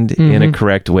aligned in a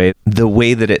correct way. The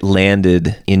way that it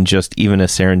landed in just even a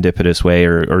serendipitous way,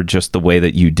 or just the way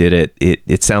that you did it,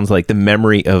 it sounds like the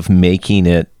memory of making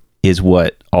it is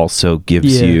what also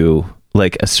gives you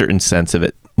like a certain sense of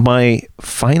it. My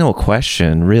final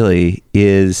question really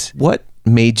is, what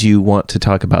made you want to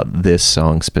talk about this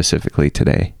song specifically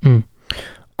today?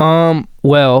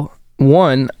 Well,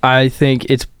 one, I think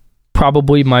it's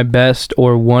probably my best,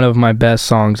 or one of my best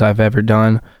songs I've ever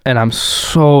done, and I'm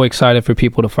so excited for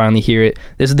people to finally hear it.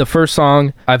 This is the first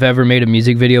song I've ever made a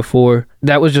music video for.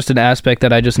 That was just an aspect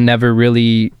that I just never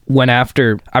really went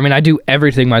after. I mean, I do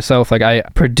everything myself. Like, I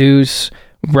produce,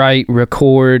 write,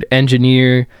 record,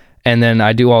 engineer, and then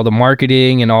I do all the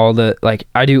marketing and all the, like,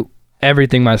 I do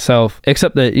everything myself,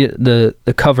 except the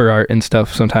cover art and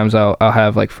stuff. Sometimes I'll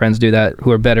have like friends do that who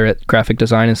are better at graphic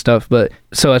design and stuff. But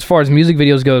so as far as music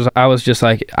videos goes, I was just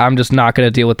like, I'm just not going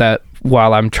to deal with that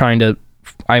while I'm trying to,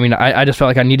 I mean, I just felt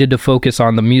like I needed to focus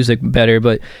on the music better.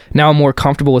 But now I'm more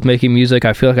comfortable with making music.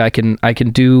 I feel like I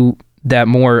can do that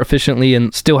more efficiently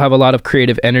and still have a lot of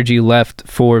creative energy left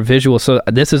for visual. So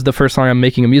this is the first song I'm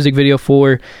making a music video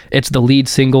for. It's the lead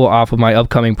single off of my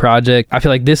upcoming project. I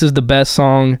feel like this is the best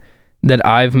song that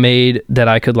I've made that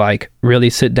I could like really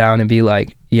sit down and be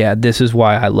like, yeah, this is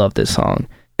why I love this song.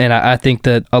 And I think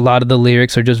that a lot of the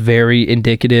lyrics are just very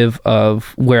indicative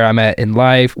of where I'm at in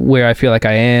life, where I feel like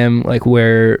I am, like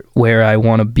where I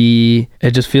want to be.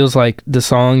 It just feels like the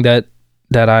song that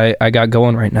I got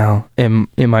going right now in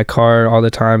my car all the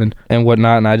time and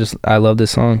whatnot. And I love this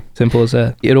song. Simple as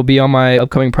that. It'll be on my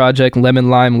upcoming project,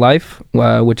 Lemon Lime Life,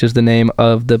 which is the name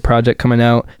of the project coming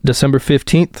out December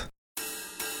 15th.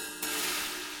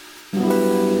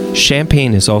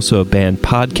 Champagne is Also a Band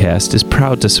podcast is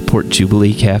proud to support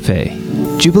Jubilee Cafe.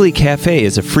 Jubilee Cafe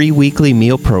is a free weekly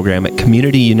meal program at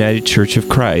Community United Church of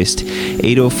Christ,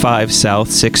 805 South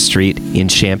 6th Street in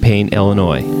Champaign,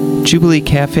 Illinois. Jubilee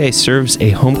Cafe serves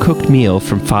a home-cooked meal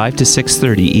from 5 to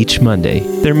 6:30 each Monday.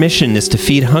 Their mission is to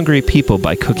feed hungry people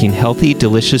by cooking healthy,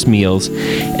 delicious meals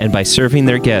and by serving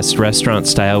their guests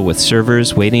restaurant-style with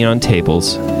servers waiting on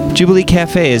tables. Jubilee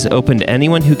Cafe is open to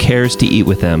anyone who cares to eat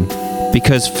with them.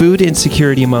 Because food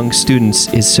insecurity among students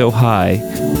is so high,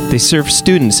 they serve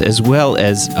students as well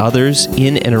as others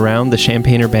in and around the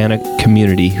Champaign-Urbana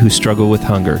community who struggle with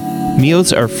hunger.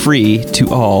 Meals are free to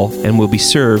all and will be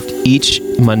served each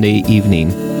Monday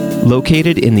evening,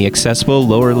 located in the accessible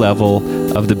lower level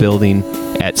of the building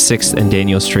at 6th and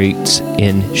Daniel Streets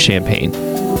in Champaign.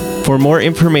 For more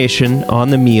information on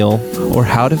the meal or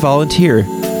how to volunteer,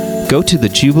 go to the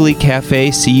Jubilee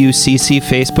Cafe CUCC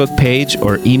Facebook page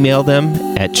or email them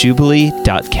at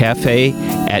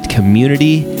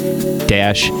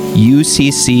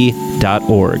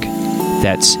jubilee.cafe@community-ucc.org.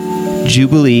 That's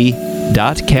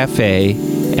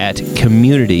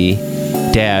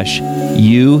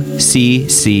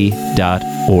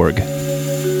jubilee.cafe@community-ucc.org.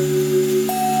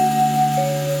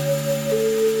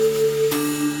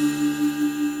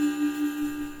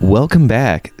 Welcome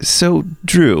back. So,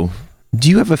 Drew, do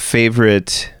you have a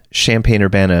favorite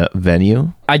Champaign-Urbana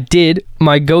venue? I did.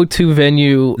 My go-to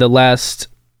venue the last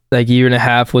year and a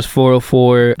half was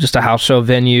 404, just a house show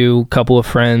venue, couple of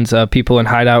friends, people in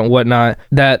Hideout and whatnot.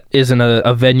 That isn't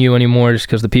a venue anymore just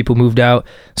because the people moved out.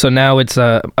 So now it's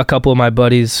a couple of my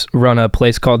buddies run a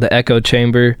place called the Echo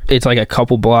Chamber. It's like a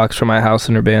couple blocks from my house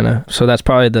in Urbana. So that's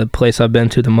probably the place I've been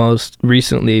to the most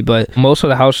recently. But most of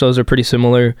the house shows are pretty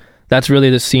similar. That's really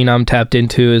the scene I'm tapped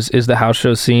into is the house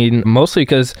show scene, mostly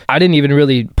because I didn't even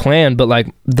really plan, but like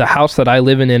the house that I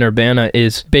live in Urbana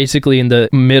is basically in the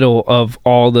middle of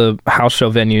all the house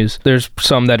show venues. There's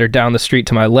some that are down the street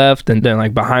to my left and then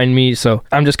like behind me. So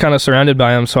I'm just kind of surrounded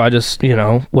by them. So I just,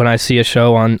 when I see a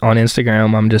show on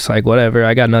Instagram, I'm just like, whatever,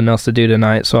 I got nothing else to do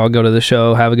tonight. So I'll go to the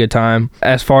show, have a good time.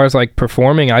 As far as like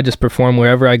performing, I just perform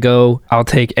wherever I go. I'll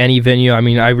take any venue. I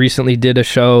mean, I recently did a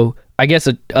show, I guess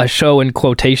a show in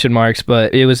quotation marks,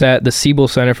 but it was at the Siebel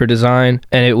Center for Design,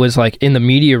 and it was like in the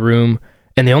media room,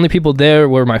 and the only people there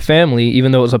were my family,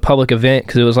 even though it was a public event,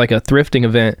 because it was like a thrifting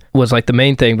event, was like the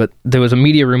main thing, but there was a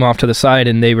media room off to the side,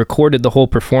 and they recorded the whole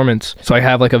performance. So I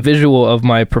have like a visual of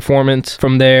my performance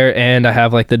from there, and I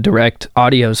have like the direct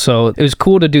audio. So it was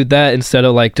cool to do that instead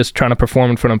of like just trying to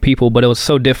perform in front of people, but it was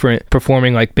so different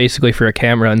performing like basically for a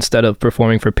camera instead of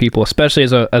performing for people, especially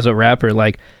as a rapper.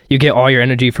 Like, you get all your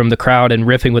energy from the crowd and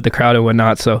riffing with the crowd and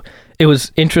whatnot. So it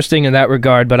was interesting in that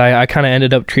regard, but I kind of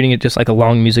ended up treating it just like a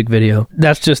long music video.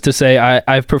 That's just to say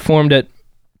I've performed at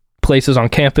places on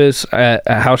campus, at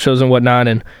house shows and whatnot,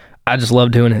 and I just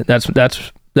love doing it. That's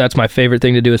my favorite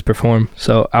thing to do is perform.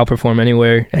 So I'll perform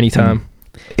anywhere, anytime.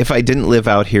 If I didn't live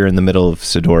out here in the middle of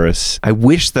Sedoris, I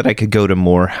wish that I could go to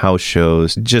more house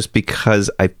shows just because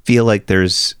I feel like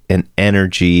there's an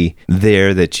energy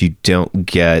there that you don't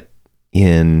get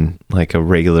in like a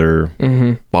regular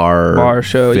bar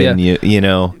show venue,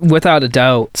 Without a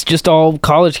doubt. It's just all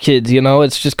college kids,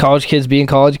 it's just college kids being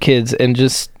college kids and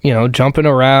just, jumping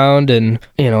around, and,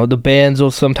 the bands will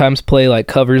sometimes play like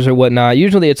covers or whatnot.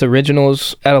 Usually it's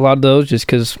originals at a lot of those just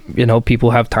because,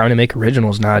 people have time to make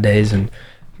originals nowadays and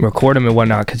record them and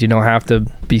whatnot because you don't have to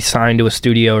be signed to a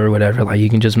studio or whatever. Like, you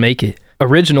can just make it.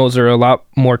 Originals are a lot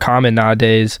more common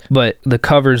nowadays, but the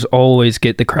covers always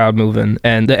get the crowd moving,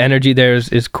 and the energy there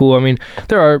is cool. I mean,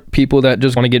 there are people that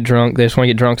just want to get drunk. They just want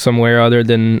to get drunk somewhere other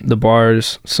than the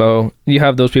bars. So you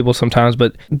have those people sometimes,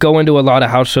 but go into a lot of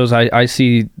house shows, I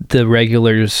see the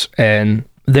regulars, and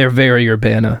they're very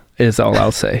Urbana, is all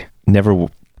I'll say. Never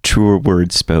truer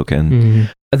words spoken. Mm-hmm.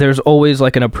 There's always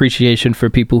like an appreciation for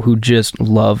people who just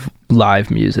love live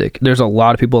music. There's a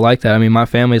lot of people like that. I mean, my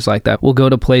family's like that. We'll go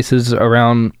to places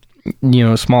around,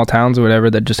 small towns or whatever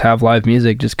that just have live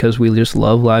music just because we just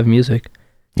love live music.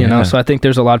 You know, Yeah. so I think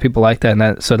there's a lot of people like that, and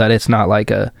that so that it's not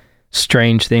like a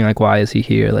strange thing, like, why is he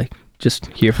here? Like, just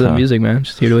here for the music, man.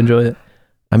 Just here to enjoy it.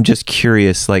 I'm just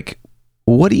curious, like,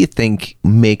 what do you think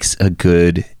makes a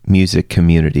good music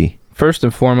community? First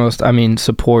and foremost, I mean,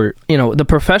 support. You know, the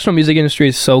professional music industry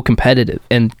is so competitive,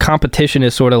 and competition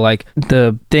is sort of like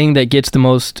the thing that gets the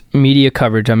most media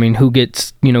coverage. I mean, who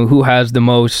gets, you know, who has the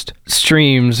most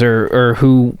streams or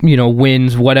who, you know,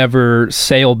 wins whatever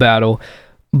sale battle.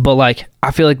 But like,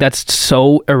 I feel like that's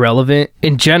so irrelevant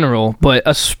in general, but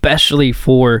especially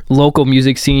for local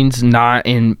music scenes, not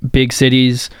in big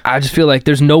cities. I just feel like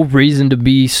there's no reason to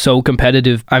be so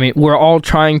competitive. I mean, we're all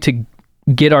trying to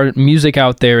get our music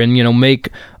out there and, you know, make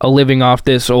a living off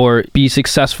this or be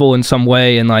successful in some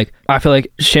way. And like, I feel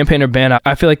like Champaign-Urbana,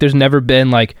 I feel like there's never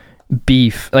been like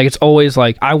beef. Like, it's always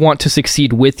like, I want to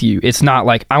succeed with you. It's not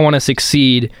like I want to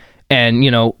succeed and,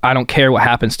 you know, I don't care what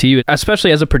happens to you.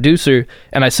 Especially as a producer,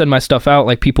 and I send my stuff out,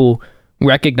 like, people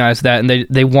recognize that and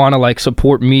they want to like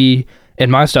support me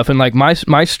and my stuff. And like,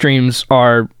 my streams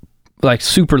are like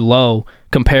super low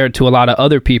compared to a lot of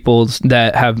other people's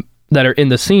that are in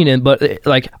the scene, and but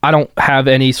like, I don't have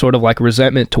any sort of like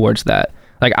resentment towards that.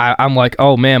 Like, I'm like,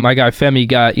 oh man, my guy Femi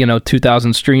got, you know,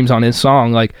 2,000 streams on his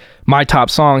song. Like, my top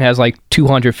song has like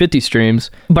 250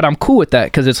 streams, but I'm cool with that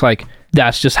because it's like,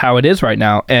 that's just how it is right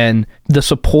now. And the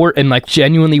support and like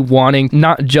genuinely wanting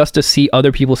not just to see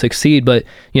other people succeed, but,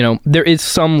 you know, there is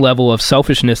some level of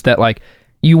selfishness that like,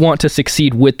 you want to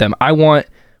succeed with them. I want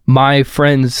my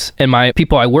friends and my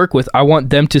people I work with, I want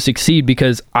them to succeed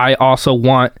because I also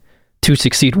want to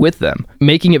succeed with them.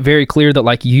 Making it very clear that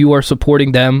like, you are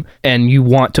supporting them and you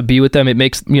want to be with them, it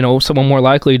makes, you know, someone more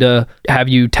likely to have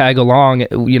you tag along,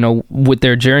 you know, with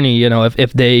their journey. You know,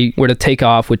 if they were to take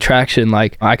off with traction,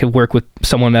 like, I could work with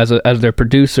someone as their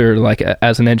producer, like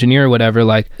as an engineer or whatever.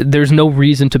 Like, there's no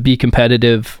reason to be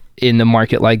competitive in the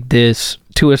market like this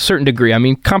to a certain degree. I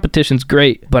mean, competition's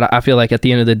great, but I feel like at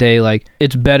the end of the day, like,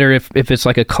 it's better if it's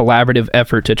like a collaborative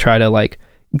effort to try to like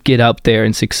get up there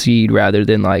and succeed rather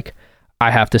than like, I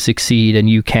have to succeed and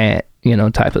you can't, you know,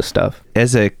 type of stuff.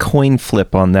 As a coin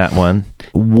flip on that one,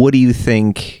 what do you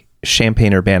think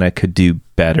Champaign-Urbana could do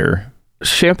better?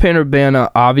 Champaign-Urbana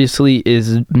obviously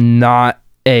is not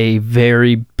a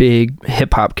very big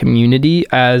hip-hop community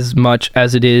as much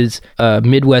as it is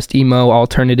Midwest emo,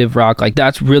 alternative rock. Like,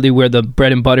 that's really where the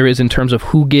bread and butter is in terms of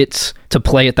who gets to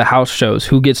play at the house shows,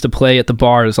 who gets to play at the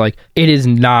bars. Like, it is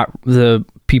not the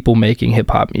people making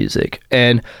hip-hop music,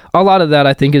 and a lot of that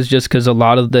I think is just because a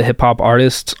lot of the hip-hop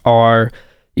artists are,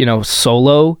 you know,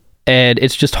 solo, and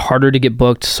it's just harder to get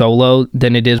booked solo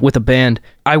than it is with a band.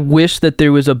 I wish that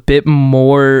there was a bit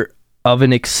more of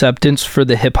an acceptance for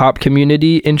the hip-hop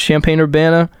community in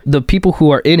Champaign-Urbana. The people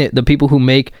who are in it, the people who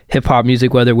make hip-hop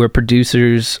music, whether we're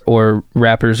producers or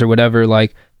rappers or whatever,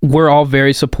 like, we're all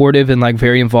very supportive and like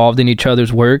very involved in each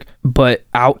other's work. But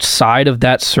outside of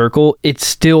that circle, it's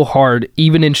still hard,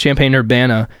 even in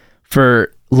Champaign-Urbana,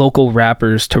 for local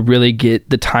rappers to really get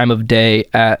the time of day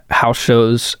at house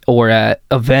shows or at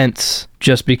events,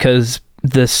 just because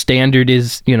the standard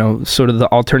is, you know, sort of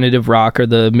the alternative rock or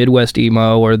the Midwest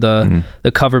emo or the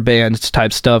cover bands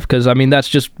type stuff. Because I mean, that's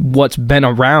just what's been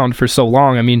around for so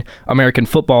long. I mean, American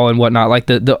football and whatnot, like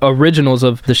the originals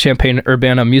of the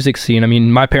Champaign-Urbana music scene. I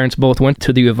mean, my parents both went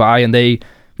to the U of I, and they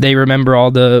remember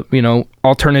all the, you know,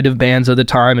 alternative bands of the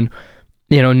time. And,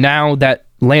 you know, now that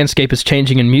landscape is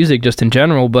changing in music just in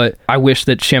general, but I wish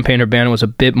that Champaign-Urbana was a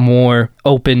bit more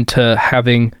open to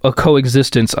having a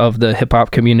coexistence of the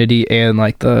hip-hop community and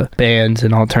like the bands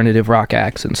and alternative rock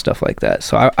acts and stuff like that.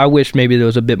 So I wish maybe there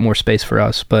was a bit more space for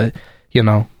us, but, you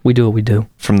know, we do what we do.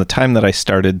 From the time that I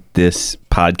started this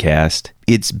podcast,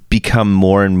 it's become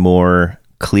more and more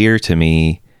clear to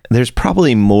me there's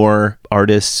probably more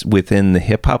artists within the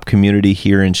hip hop community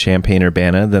here in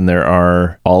Champaign-Urbana than there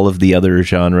are all of the other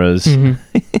genres.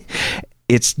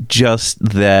 It's just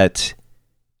that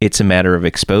it's a matter of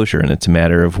exposure, and it's a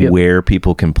matter of where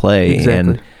people can play. Exactly.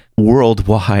 And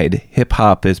worldwide, hip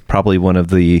hop is probably one of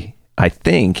the, I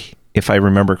think, if I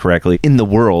remember correctly, in the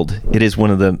world, it is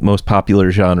one of the most popular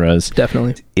genres.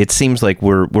 Definitely. It seems like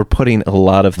we're putting a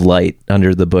lot of light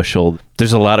under the bushel.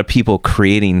 There's a lot of people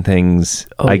creating things,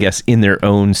 I guess, in their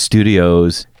own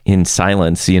studios in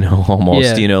silence, you know,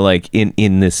 almost, you know, like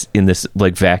in this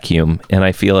like vacuum. And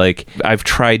I feel like I've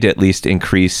tried to at least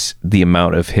increase the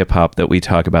amount of hip hop that we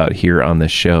talk about here on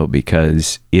this show,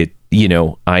 because it, you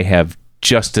know, I have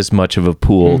just as much of a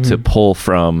pool to pull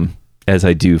from as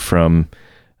I do from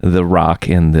the rock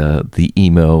and the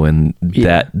emo and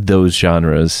those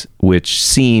genres, which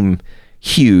seem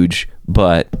huge,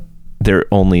 but they're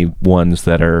only ones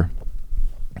that are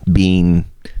being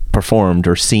performed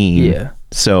or seen. Yeah.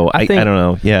 So I think- don't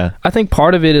know. Yeah. I think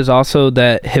part of it is also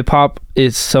that hip hop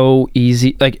is so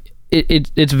easy. Like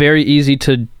it's very easy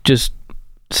to just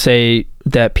say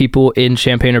that people in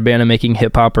Champaign-Urbana making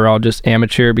hip hop are all just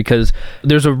amateur, because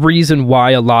there's a reason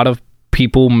why a lot of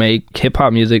people make hip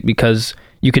hop music, because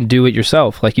you can do it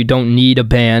yourself. Like, you don't need a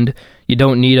band, you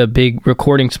don't need a big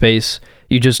recording space.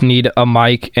 You just need a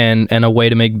mic and a way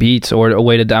to make beats, or a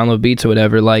way to download beats or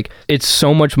whatever. Like, it's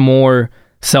so much more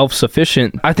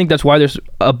self-sufficient. I think that's why there's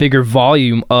a bigger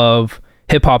volume of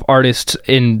hip-hop artists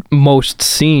in most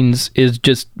scenes, is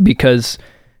just because,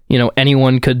 you know,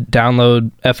 anyone could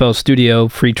download FL Studio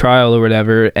free trial or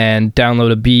whatever and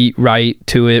download a beat, write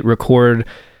to it, record,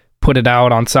 put it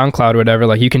out on SoundCloud or whatever.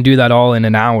 Like, you can do that all in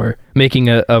an hour. Making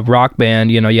a rock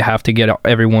band, you know, you have to get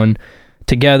everyone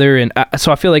together. And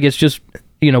so I feel like it's just,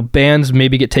 you know, bands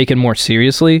maybe get taken more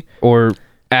seriously, or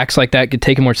acts like that get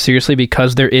taken more seriously,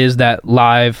 because there is that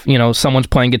live, you know, someone's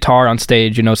playing guitar on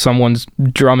stage, you know, someone's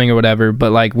drumming or whatever.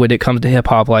 But like, when it comes to hip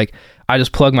hop, like, I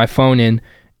just plug my phone in,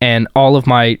 and all of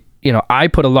my, you know, I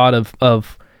put a lot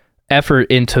of effort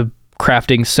into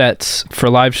crafting sets for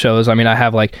live shows. I mean, I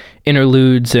have like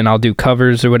interludes, and I'll do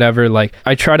covers or whatever. Like,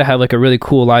 I try to have like a really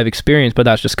cool live experience, but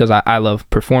that's just because I love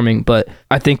performing. But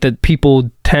I think that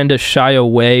people tend to shy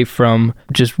away from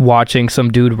just watching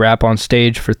some dude rap on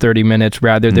stage for 30 minutes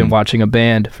rather than watching a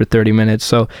band for 30 minutes.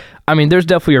 So, I mean, there's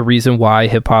definitely a reason why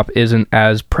hip hop isn't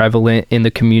as prevalent in the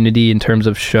community in terms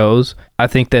of shows. I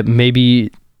think that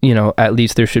maybe, you know, at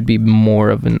least there should be more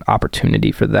of an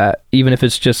opportunity for that, even if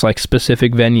it's just like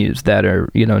specific venues that are,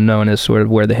 you know, known as sort of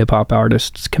where the hip hop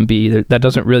artists can be. That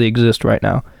doesn't really exist right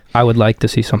now. I would like to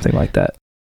see something like that.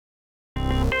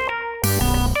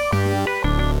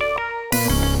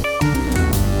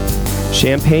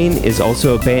 Champaign is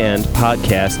Also a Band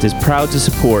podcast is proud to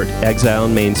support Exile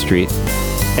on Main Street.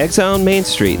 Exile on Main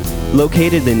Street,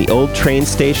 located in the old train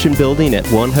station building at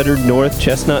 100 North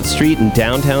Chestnut Street in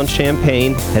downtown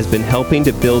Champaign, has been helping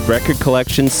to build record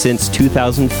collections since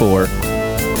 2004.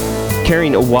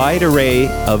 Carrying a wide array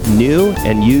of new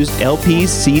and used LPs,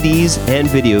 CDs, and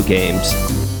video games.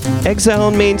 Exile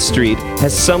on Main Street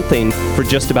has something for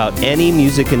just about any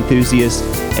music enthusiast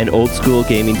and old-school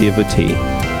gaming devotee.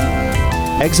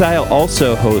 Exile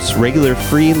also hosts regular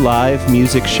free live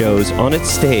music shows on its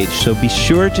stage, so be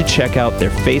sure to check out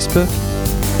their Facebook,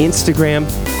 Instagram,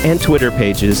 and Twitter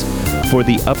pages for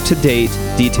the up-to-date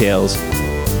details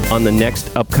on the next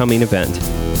upcoming event.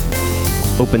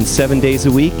 Open 7 days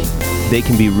a week, they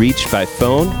can be reached by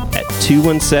phone at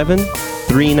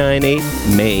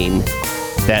 217-398-MAIN.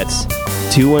 That's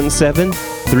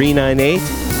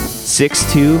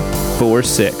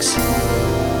 217-398-6246.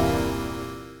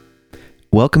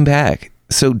 Welcome back.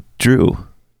 So, Drew,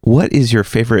 what is your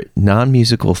favorite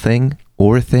non-musical thing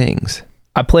or things?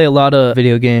 I play a lot of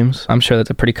video games. I'm sure that's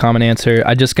a pretty common answer.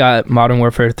 I just got Modern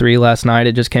Warfare 3 last night.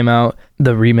 It just came out,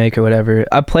 the remake or whatever.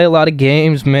 I play a lot of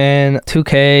games, man.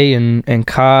 2K and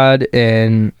COD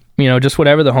and, you know, just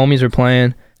whatever the homies are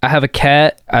playing. I have a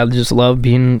cat. I just love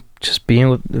being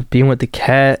with the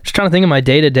cat. Just trying to think of my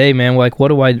day-to-day, man. Like, what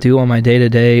do I do on my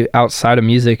day-to-day outside of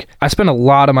music? I spend a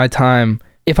lot of my time,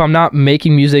 if I'm not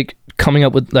making music, coming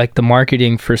up with like the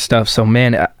marketing for stuff. So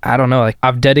man, I don't know, like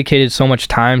I've dedicated so much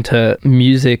time to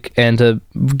music and to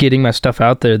getting my stuff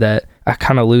out there that I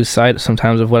kind of lose sight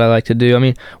sometimes of what I like to do. I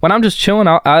mean, when I'm just chilling,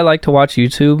 I like to watch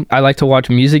YouTube. I like to watch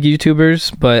music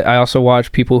YouTubers, but I also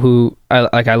watch people who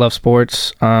I love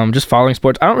sports, just following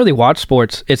sports. I don't really watch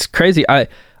sports. It's crazy.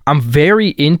 I'm very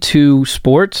into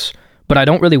sports, but I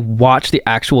don't really watch the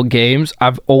actual games.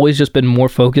 I've always just been more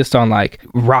focused on like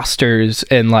rosters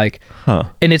and like,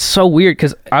 and it's so weird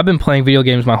because I've been playing video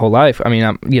games my whole life. I mean,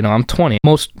 I'm 20.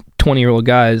 Most 20-year-old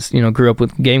guys, grew up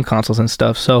with game consoles and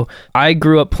stuff. So I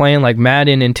grew up playing like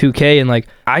Madden and 2K, and like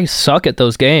I suck at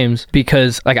those games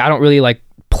because like I don't really like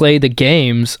play the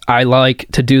games. I like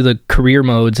to do the career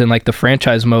modes and like the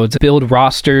franchise modes, build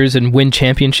rosters and win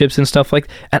championships and stuff like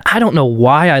that. And I don't know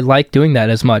why I like doing that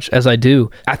as much as I do.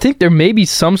 I think there may be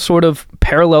some sort of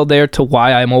parallel there to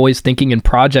why I'm always thinking in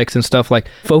projects and stuff, like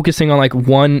focusing on like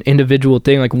one individual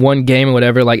thing, like one game or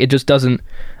whatever. Like it just doesn't,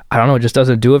 I don't know, it just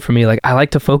doesn't do it for me. Like I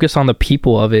like to focus on the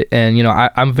people of it. And,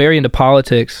 I'm very into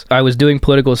politics. I was doing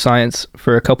political science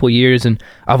for a couple years, and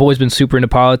I've always been super into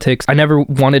politics. I never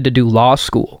wanted to do law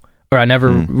school, or I never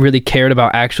really cared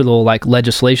about actual like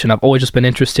legislation. I've always just been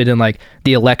interested in like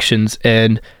the elections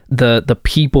and the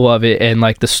people of it and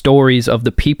like the stories of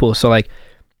the people. So like,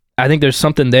 I think there's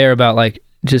something there about like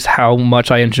just how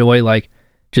much I enjoy like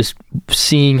just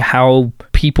seeing how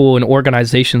people and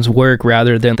organizations work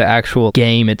rather than the actual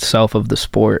game itself of the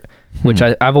sport, which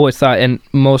I've always thought, and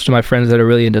most of my friends that are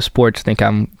really into sports think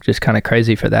I'm just kind of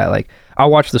crazy for that. Like, I'll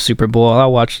watch the Super Bowl,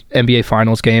 I'll watch NBA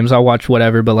Finals games, I'll watch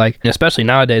whatever, but like, especially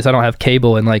nowadays, I don't have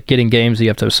cable, and like getting games, you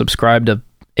have to subscribe to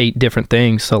 8 different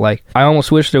things. So like, I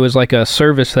almost wish there was like a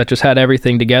service that just had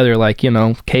everything together, like, you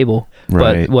know, cable.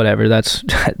 Right. But whatever,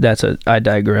 I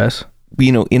digress.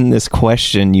 You know, in this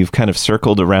question, you've kind of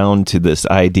circled around to this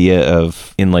idea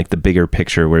of, in like the bigger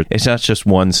picture, where it's not just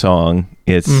one song,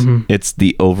 it's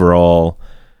the overall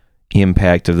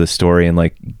impact of the story. And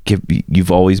like,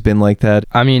 you've always been like that.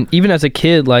 I mean, even as a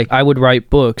kid, like, I would write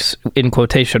books in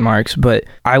quotation marks, but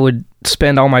I would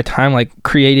spend all my time like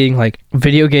creating like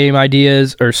video game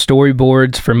ideas or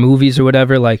storyboards for movies or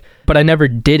whatever, like, but I never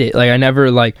did it. Like, I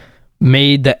never like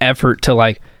made the effort to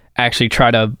like actually try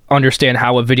to understand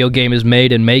how a video game is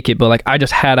made and make it. But like, I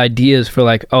just had ideas for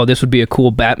like, oh, this would be a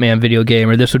cool Batman video game,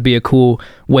 or this would be a cool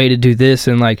way to do this.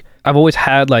 And like, I've always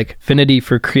had like affinity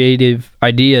for creative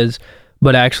ideas,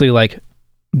 but actually like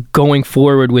going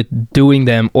forward with doing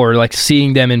them or like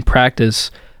seeing them in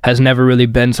practice has never really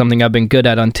been something I've been good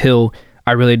at until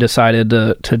I really decided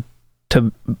to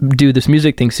do this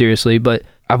music thing seriously. But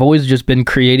I've always just been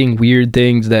creating weird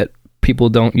things that people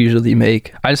don't usually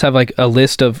make. I just have like a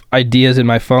list of ideas in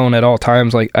my phone at all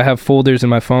times. Like, I have folders in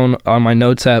my phone on my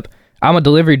notes app. I'm a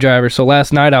delivery driver, so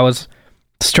last night I was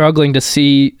struggling to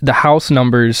see the house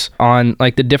numbers on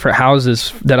like the different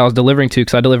houses that I was delivering to,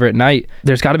 because I deliver at night.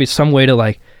 There's got to be some way to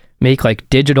like make like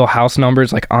digital house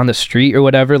numbers like on the street or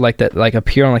whatever, like that, like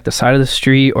appear on like the side of the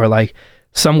street, or like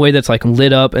some way that's like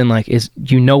lit up and like is,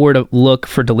 you know, where to look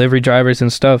for delivery drivers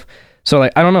and stuff. So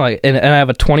like, I don't know, like, and I have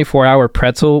a 24-hour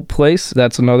pretzel place.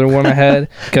 That's another one I had.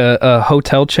 Like a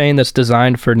hotel chain that's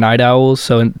designed for night owls.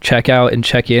 So in check out and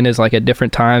check in is like at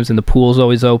different times, and the pool's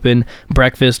always open.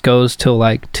 Breakfast goes till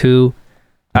like 2.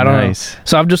 I don't know.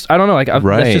 So I don't know. Like,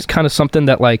 that's just kind of something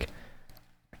that like,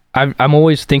 I'm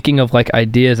always thinking of like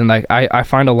ideas, and like I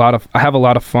have a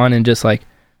lot of fun in just like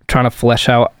trying to flesh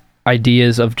out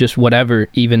ideas of just whatever.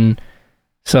 Even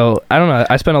so, I don't know.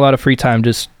 I spend a lot of free time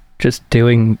just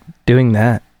doing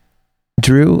that.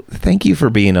 Drew, thank you for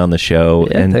being on the show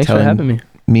and thanks for having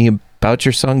me about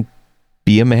your song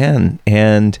Be a Man,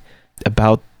 and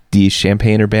about the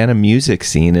Champaign-Urbana music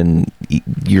scene and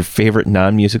your favorite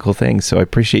non-musical things. So I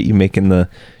appreciate you making the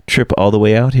trip all the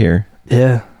way out here.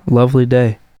 Yeah, lovely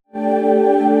day.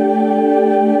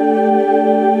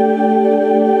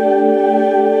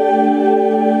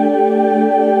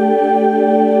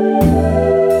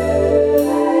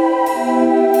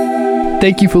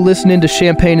 Thank you for listening to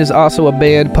Champaign is Also a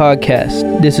Band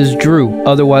podcast. This is Drew,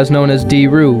 otherwise known as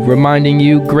D.Rew, reminding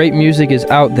you great music is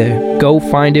out there. Go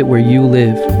find it where you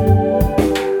live.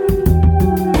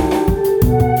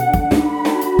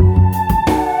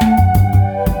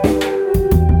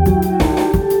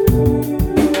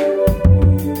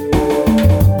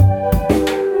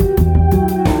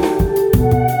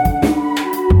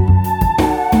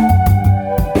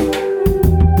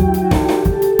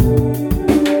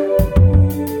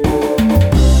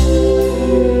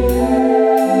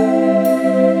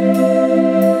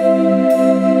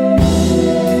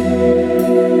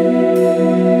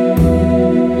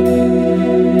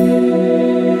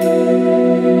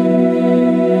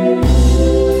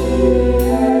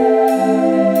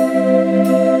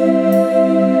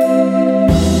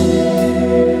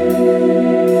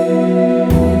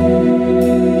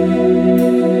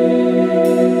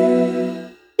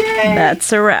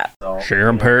 That's a wrap.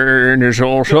 Champaign is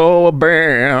also a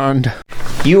band.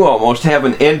 You almost have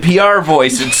an NPR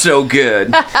voice. It's so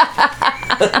good.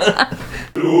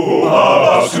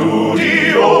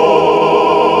 Studio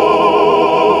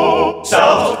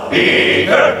South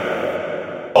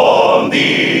Bigger on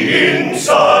the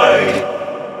inside.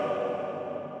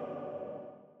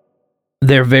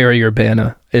 They're very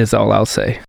Urbana, is all I'll say.